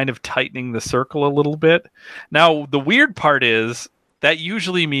kind of tightening the circle a little bit. Now, the weird part is that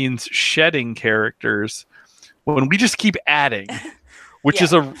usually means shedding characters when we just keep adding, which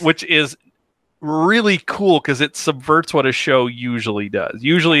is really cool because it subverts what a show usually does.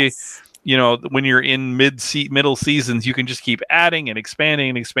 Usually, yes. When you're in middle seasons, you can just keep adding and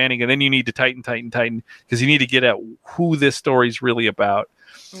expanding, and then you need to tighten because you need to get at who this story's really about.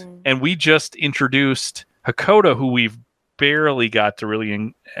 And we just introduced Hakoda, who we've barely got to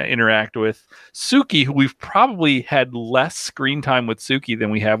really interact with. Suki, who we've probably had less screen time with Suki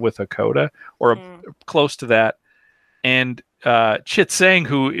than we have with Hakoda, or close to that. And Chit Sang,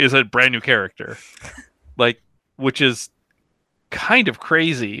 who is a brand new character, like, which is kind of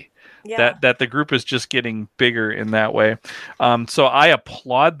crazy. Yeah. That the group is just getting bigger in that way. So I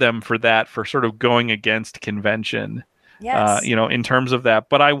applaud them for that, for sort of going against convention, Yes. in terms of that.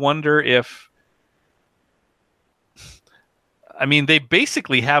 But I wonder if, I mean, they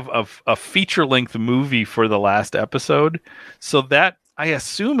basically have a feature-length movie for the last episode, so that I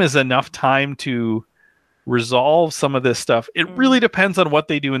assume is enough time to resolve some of this stuff. It really depends on what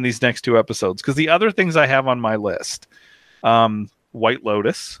they do in these next 2 episodes, because the other things I have on my list, White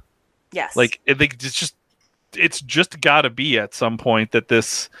Lotus. Yes. Like, it's just got to be at some point that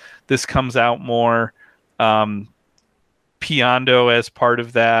this comes out more. Piando as part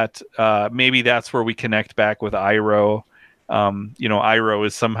of that. Maybe that's where we connect back with Iroh. Iroh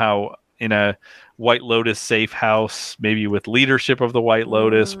is somehow in a White Lotus safe house, maybe with leadership of the White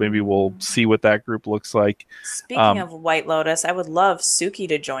Lotus. Maybe we'll see what that group looks like. Speaking of White Lotus, I would love Suki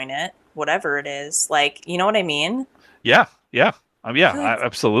to join it, whatever it is. Like, you know what I mean? Yeah.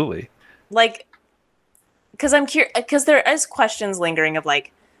 Absolutely. Like, because I'm curious, because there is questions lingering of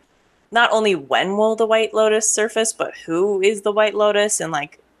like, not only when will the White Lotus surface, but who is the White Lotus, and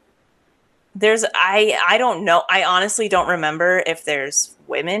like, I don't know. I honestly don't remember if there's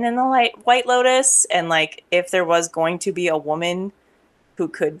women in the White Lotus, and like if there was going to be a woman who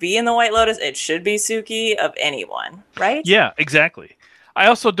could be in the White Lotus, it should be Suki of anyone, right? Yeah, exactly. I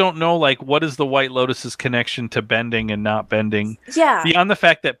also don't know, like, what is the White Lotus's connection to bending and not bending? Yeah. Beyond the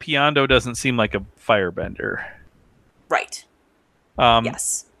fact that Piando doesn't seem like a firebender. Right.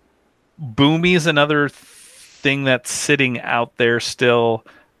 Yes. Boomy is another thing that's sitting out there still.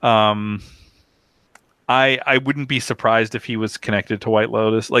 I wouldn't be surprised if he was connected to White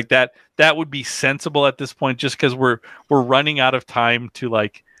Lotus. Like, that would be sensible at this point, just because we're running out of time to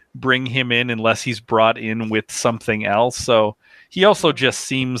like bring him in unless he's brought in with something else. So he also just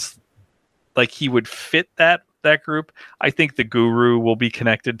seems like he would fit that group. I think the Guru will be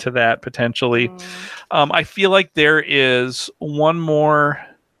connected to that potentially. I feel like there is one more,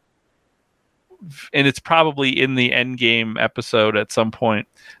 and it's probably in the Endgame episode at some point,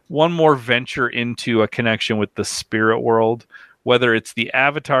 one more venture into a connection with the spirit world, whether it's the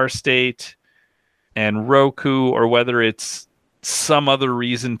Avatar state and Roku, or whether it's some other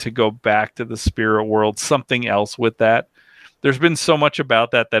reason to go back to the spirit world, something else with that. There's been so much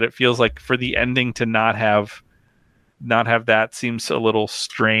about that it feels like for the ending to not have that seems a little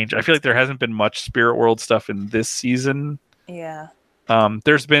strange. I feel like there hasn't been much spirit world stuff in this season. Yeah.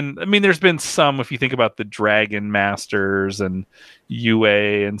 There's been some, if you think about the Dragon Masters and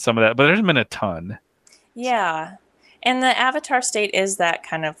UA and some of that, but there hasn't been a ton. Yeah. And the Avatar state is that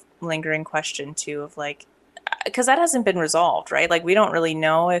kind of lingering question too, of like, because that hasn't been resolved, right? Like, we don't really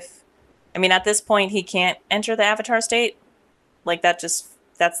know if, I mean, at this point he can't enter the Avatar state. Like, that's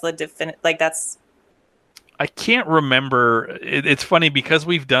the definite, like, that's, I can't remember. It's funny because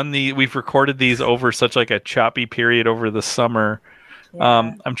we've recorded these over such like a choppy period over the summer.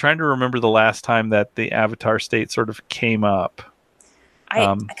 Yeah. I'm trying to remember the last time that the Avatar state sort of came up.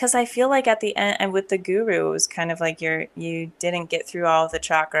 Because I feel like at the end, and with the Guru, it was kind of like you didn't get through all of the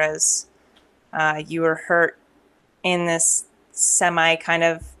chakras. You were hurt in this semi kind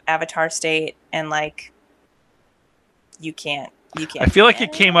of Avatar state, and like you can't. I feel like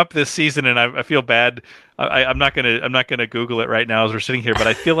it came up this season, and I feel bad. I'm not gonna Google it right now as we're sitting here, but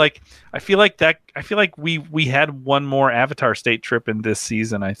I feel like we had one more Avatar state trip in this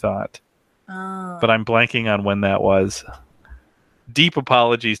season, I thought. Oh. But I'm blanking on when that was. Deep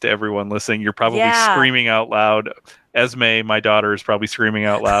apologies to everyone listening. You're probably screaming out loud. Esme, my daughter, is probably screaming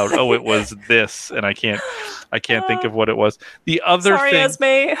out loud. Oh, it was this, and I can't think of what it was. The other Sorry, thing,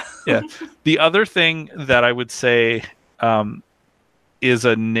 Esme. Yeah, the other thing that I would say is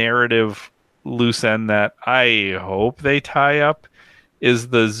a narrative loose end that I hope they tie up is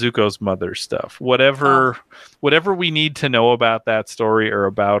the Zuko's mother stuff. Whatever we need to know about that story or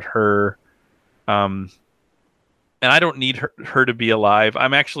about her. And I don't need her to be alive.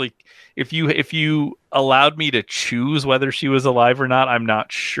 I'm actually, if you allowed me to choose whether she was alive or not, I'm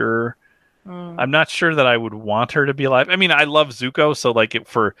not sure. I'm not sure that I would want her to be alive. I mean, I love Zuko, so like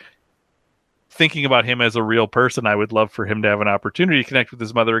for thinking about him as a real person, I would love for him to have an opportunity to connect with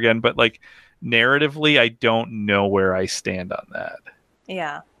his mother again. But like narratively, I don't know where I stand on that.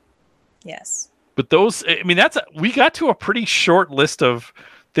 Yeah. Yes. But those, I mean, we got to a pretty short list of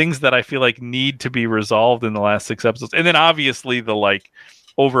things that I feel like need to be resolved in the last 6 episodes. And then obviously the like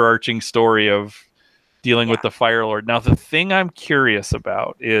overarching story of dealing with the Fire Lord. Now, the thing I'm curious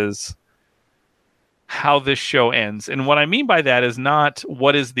about is how this show ends. And what I mean by that is not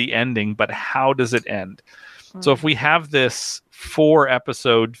what is the ending, but how does it end? So if we have this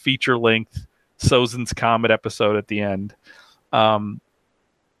 4-episode feature length Sozin's Comet episode at the end,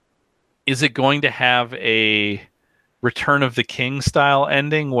 is it going to have a Return of the King style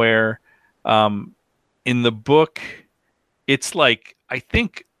ending where in the book it's like, I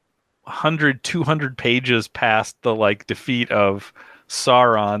think 100, 200 pages past the like defeat of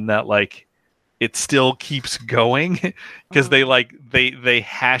Sauron, that like it still keeps going because they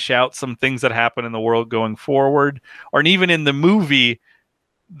hash out some things that happen in the world going forward, or even in the movie,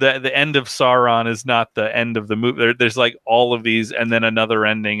 the end of Sauron is not the end of the movie. There's like all of these, and then another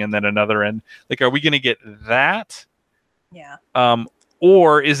ending, and then another end. Like, are we going to get that? Yeah.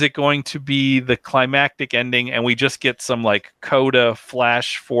 Or is it going to be the climactic ending, and we just get some like coda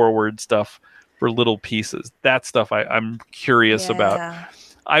flash forward stuff for little pieces? That stuff I'm curious about.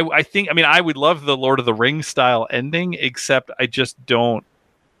 I think, I mean, I would love the Lord of the Rings style ending, except I don't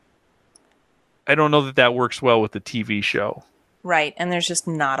know that works well with the TV show. Right, and there's just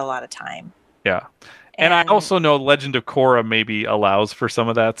not a lot of time. Yeah. And I also know Legend of Korra maybe allows for some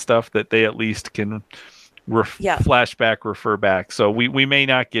of that stuff, that they at least can flashback, refer back. So we may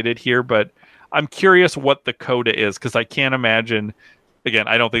not get it here, but I'm curious what the coda is, because I can't imagine, again,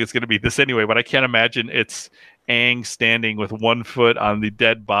 I don't think it's going to be this anyway, but I can't imagine it's Aang standing with one foot on the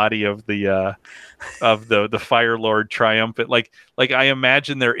dead body of the Fire Lord triumphant. Like I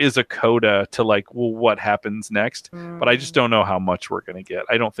imagine there is a coda to like, well, what happens next? But I just don't know how much we're going to get.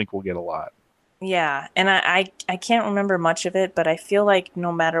 I don't think we'll get a lot. Yeah, and I can't remember much of it, but I feel like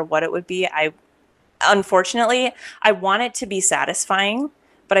no matter what it would be, unfortunately, I want it to be satisfying,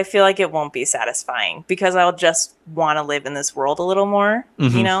 but I feel like it won't be satisfying because I'll just want to live in this world a little more,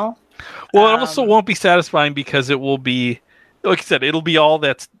 you know? Well, it also won't be satisfying because it will be, like I said, it'll be all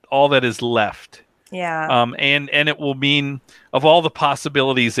that is left. Yeah. And it will mean, of all the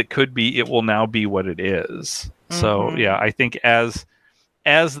possibilities it could be, it will now be what it is. So yeah, I think as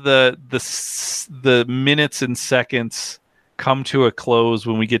the minutes and seconds come to a close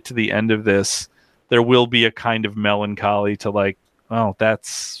when we get to the end of this, there will be a kind of melancholy to like, oh,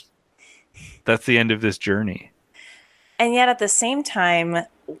 that's the end of this journey. And yet at the same time,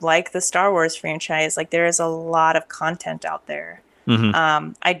 like the Star Wars franchise, like there is a lot of content out there.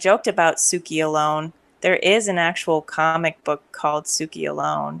 I joked about Suki Alone. There is an actual comic book called Suki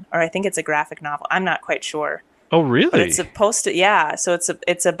Alone, or I think it's a graphic novel. I'm not quite sure. Oh, really? But it's supposed to, yeah. So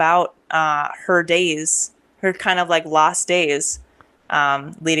it's about her days, her kind of like lost days,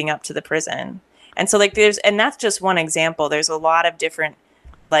 leading up to the prison. And so like and that's just one example. There's a lot of different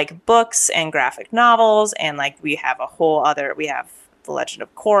like books and graphic novels, and like we have The Legend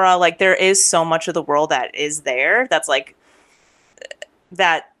of Korra. Like there is so much of the world that is there that's like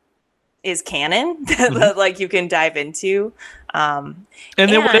that is canon that like you can dive into. And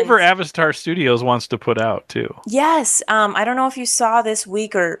then whatever Avatar Studios wants to put out too. Yes. I don't know if you saw this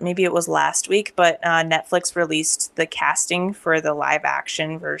week or maybe it was last week, but Netflix released the casting for the live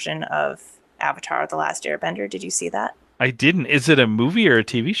action version of Avatar: The Last Airbender. Did you see that? I didn't. Is it a movie or a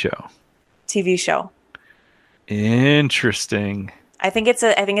TV show? TV show. Interesting. I think it's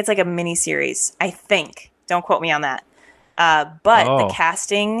like a mini series. I think. Don't quote me on that. But the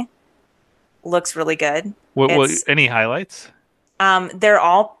casting looks really good. What any highlights? They're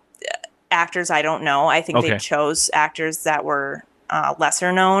all actors I don't know. I think they chose actors that were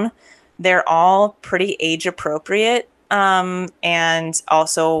lesser known. They're all pretty age appropriate, and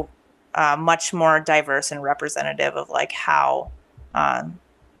also much more diverse and representative of like how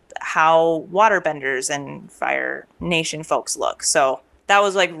waterbenders and Fire Nation folks look. So that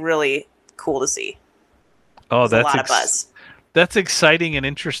was like really cool to see. Oh, that's a lot of buzz. That's exciting and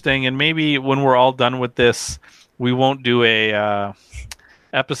interesting. And maybe when we're all done with this, we won't do a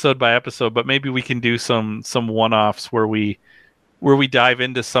episode by episode, but maybe we can do some one-offs where we dive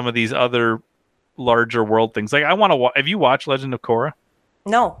into some of these other larger world things. Like I want to have you watched Legend of Korra?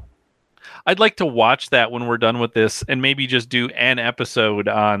 No. I'd like to watch that when we're done with this, and maybe just do an episode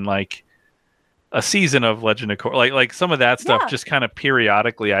on like a season of Legend of Korra, like some of that stuff, just kind of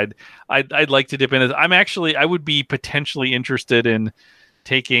periodically. I'd like to dip in. I would be potentially interested in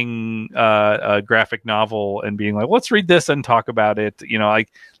taking a graphic novel and being like, let's read this and talk about it. You know,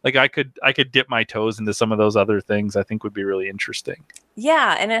 like I could dip my toes into some of those other things. I think would be really interesting.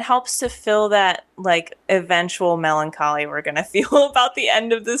 Yeah, and it helps to fill that like eventual melancholy we're gonna feel about the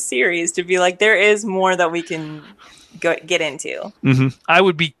end of the series, to be like there is more that we can get into. I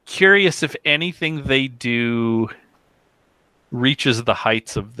would be curious if anything they do reaches the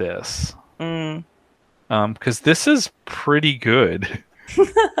heights of this, because this is pretty good.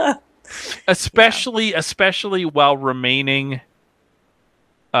 especially while remaining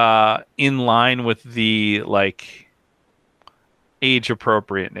in line with the like age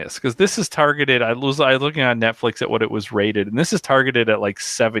appropriateness, because this is targeted. I was looking on Netflix at what it was rated, and this is targeted at like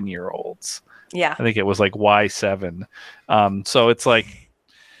 7-year-olds. Yeah. I think it was like Y7. So it's like,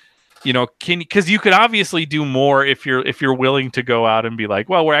 because you could obviously do more if you're willing to go out and be like,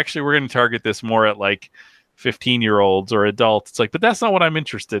 well, we're going to target this more at like 15-year-olds or adults. It's like, but that's not what I'm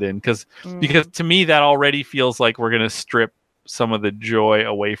interested in, because to me that already feels like we're going to strip some of the joy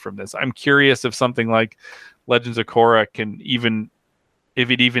away from this. I'm curious if something like Legends of Korra if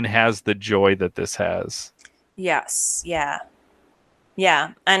it even has the joy that this has. Yes. Yeah.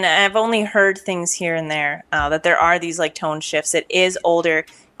 Yeah. And I've only heard things here and there that there are these like tone shifts. It is older.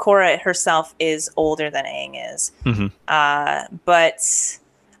 Korra herself is older than Aang is. Mm-hmm. But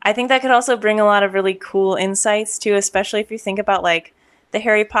I think that could also bring a lot of really cool insights too, especially if you think about like the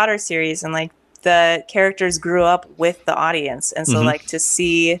Harry Potter series and like the characters grew up with the audience. And so like to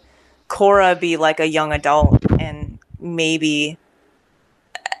see Korra be like a young adult and maybe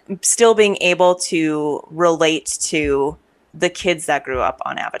still being able to relate to the kids that grew up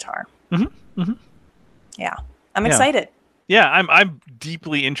on Avatar. Yeah. I'm excited. Yeah, I'm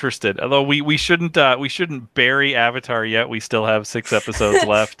deeply interested. Although we shouldn't bury Avatar yet. We still have 6 episodes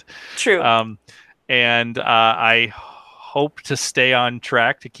left. True. And I hope to stay on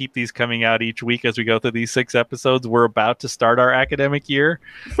track to keep these coming out each week as we go through these 6 episodes. We're about to start our academic year,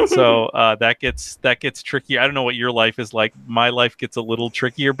 so that gets tricky. I don't know what your life is like. My life gets a little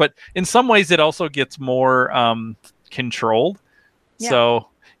trickier, but in some ways it also gets more controlled. Yeah. So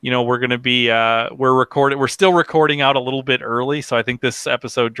we're going to be we're still recording out a little bit early, so I think this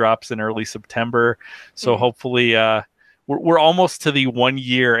episode drops in early September. So hopefully we're almost to the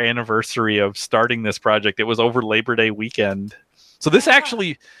 1-year anniversary of starting this project. It was over Labor Day weekend. So this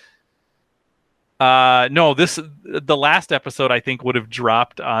actually the last episode I think would have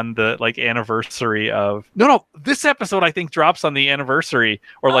dropped on the like anniversary of this episode I think drops on the anniversary,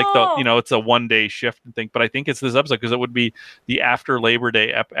 or like it's a 1-day shift and thing, but I think it's this episode because it would be the after Labor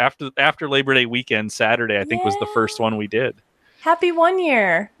Day after Labor Day weekend Saturday I think was the first one we did. Happy 1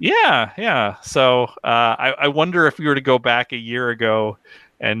 year. Yeah. So I wonder if we were to go back a year ago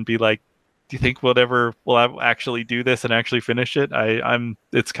and be like, do you think we'll actually do this and actually finish it?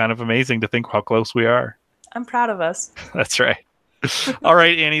 It's kind of amazing to think how close we are. I'm proud of us. That's right. All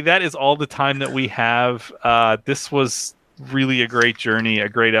right, Annie, that is all the time that we have. This was really a great journey, a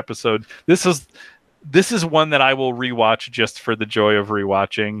great episode. This is one that I will rewatch just for the joy of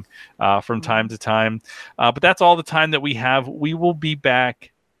rewatching from time to time. But that's all the time that we have. We will be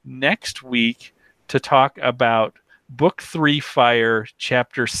back next week to talk about Book 3 Fire,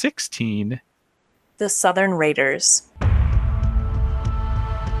 Chapter 16. The Southern Raiders.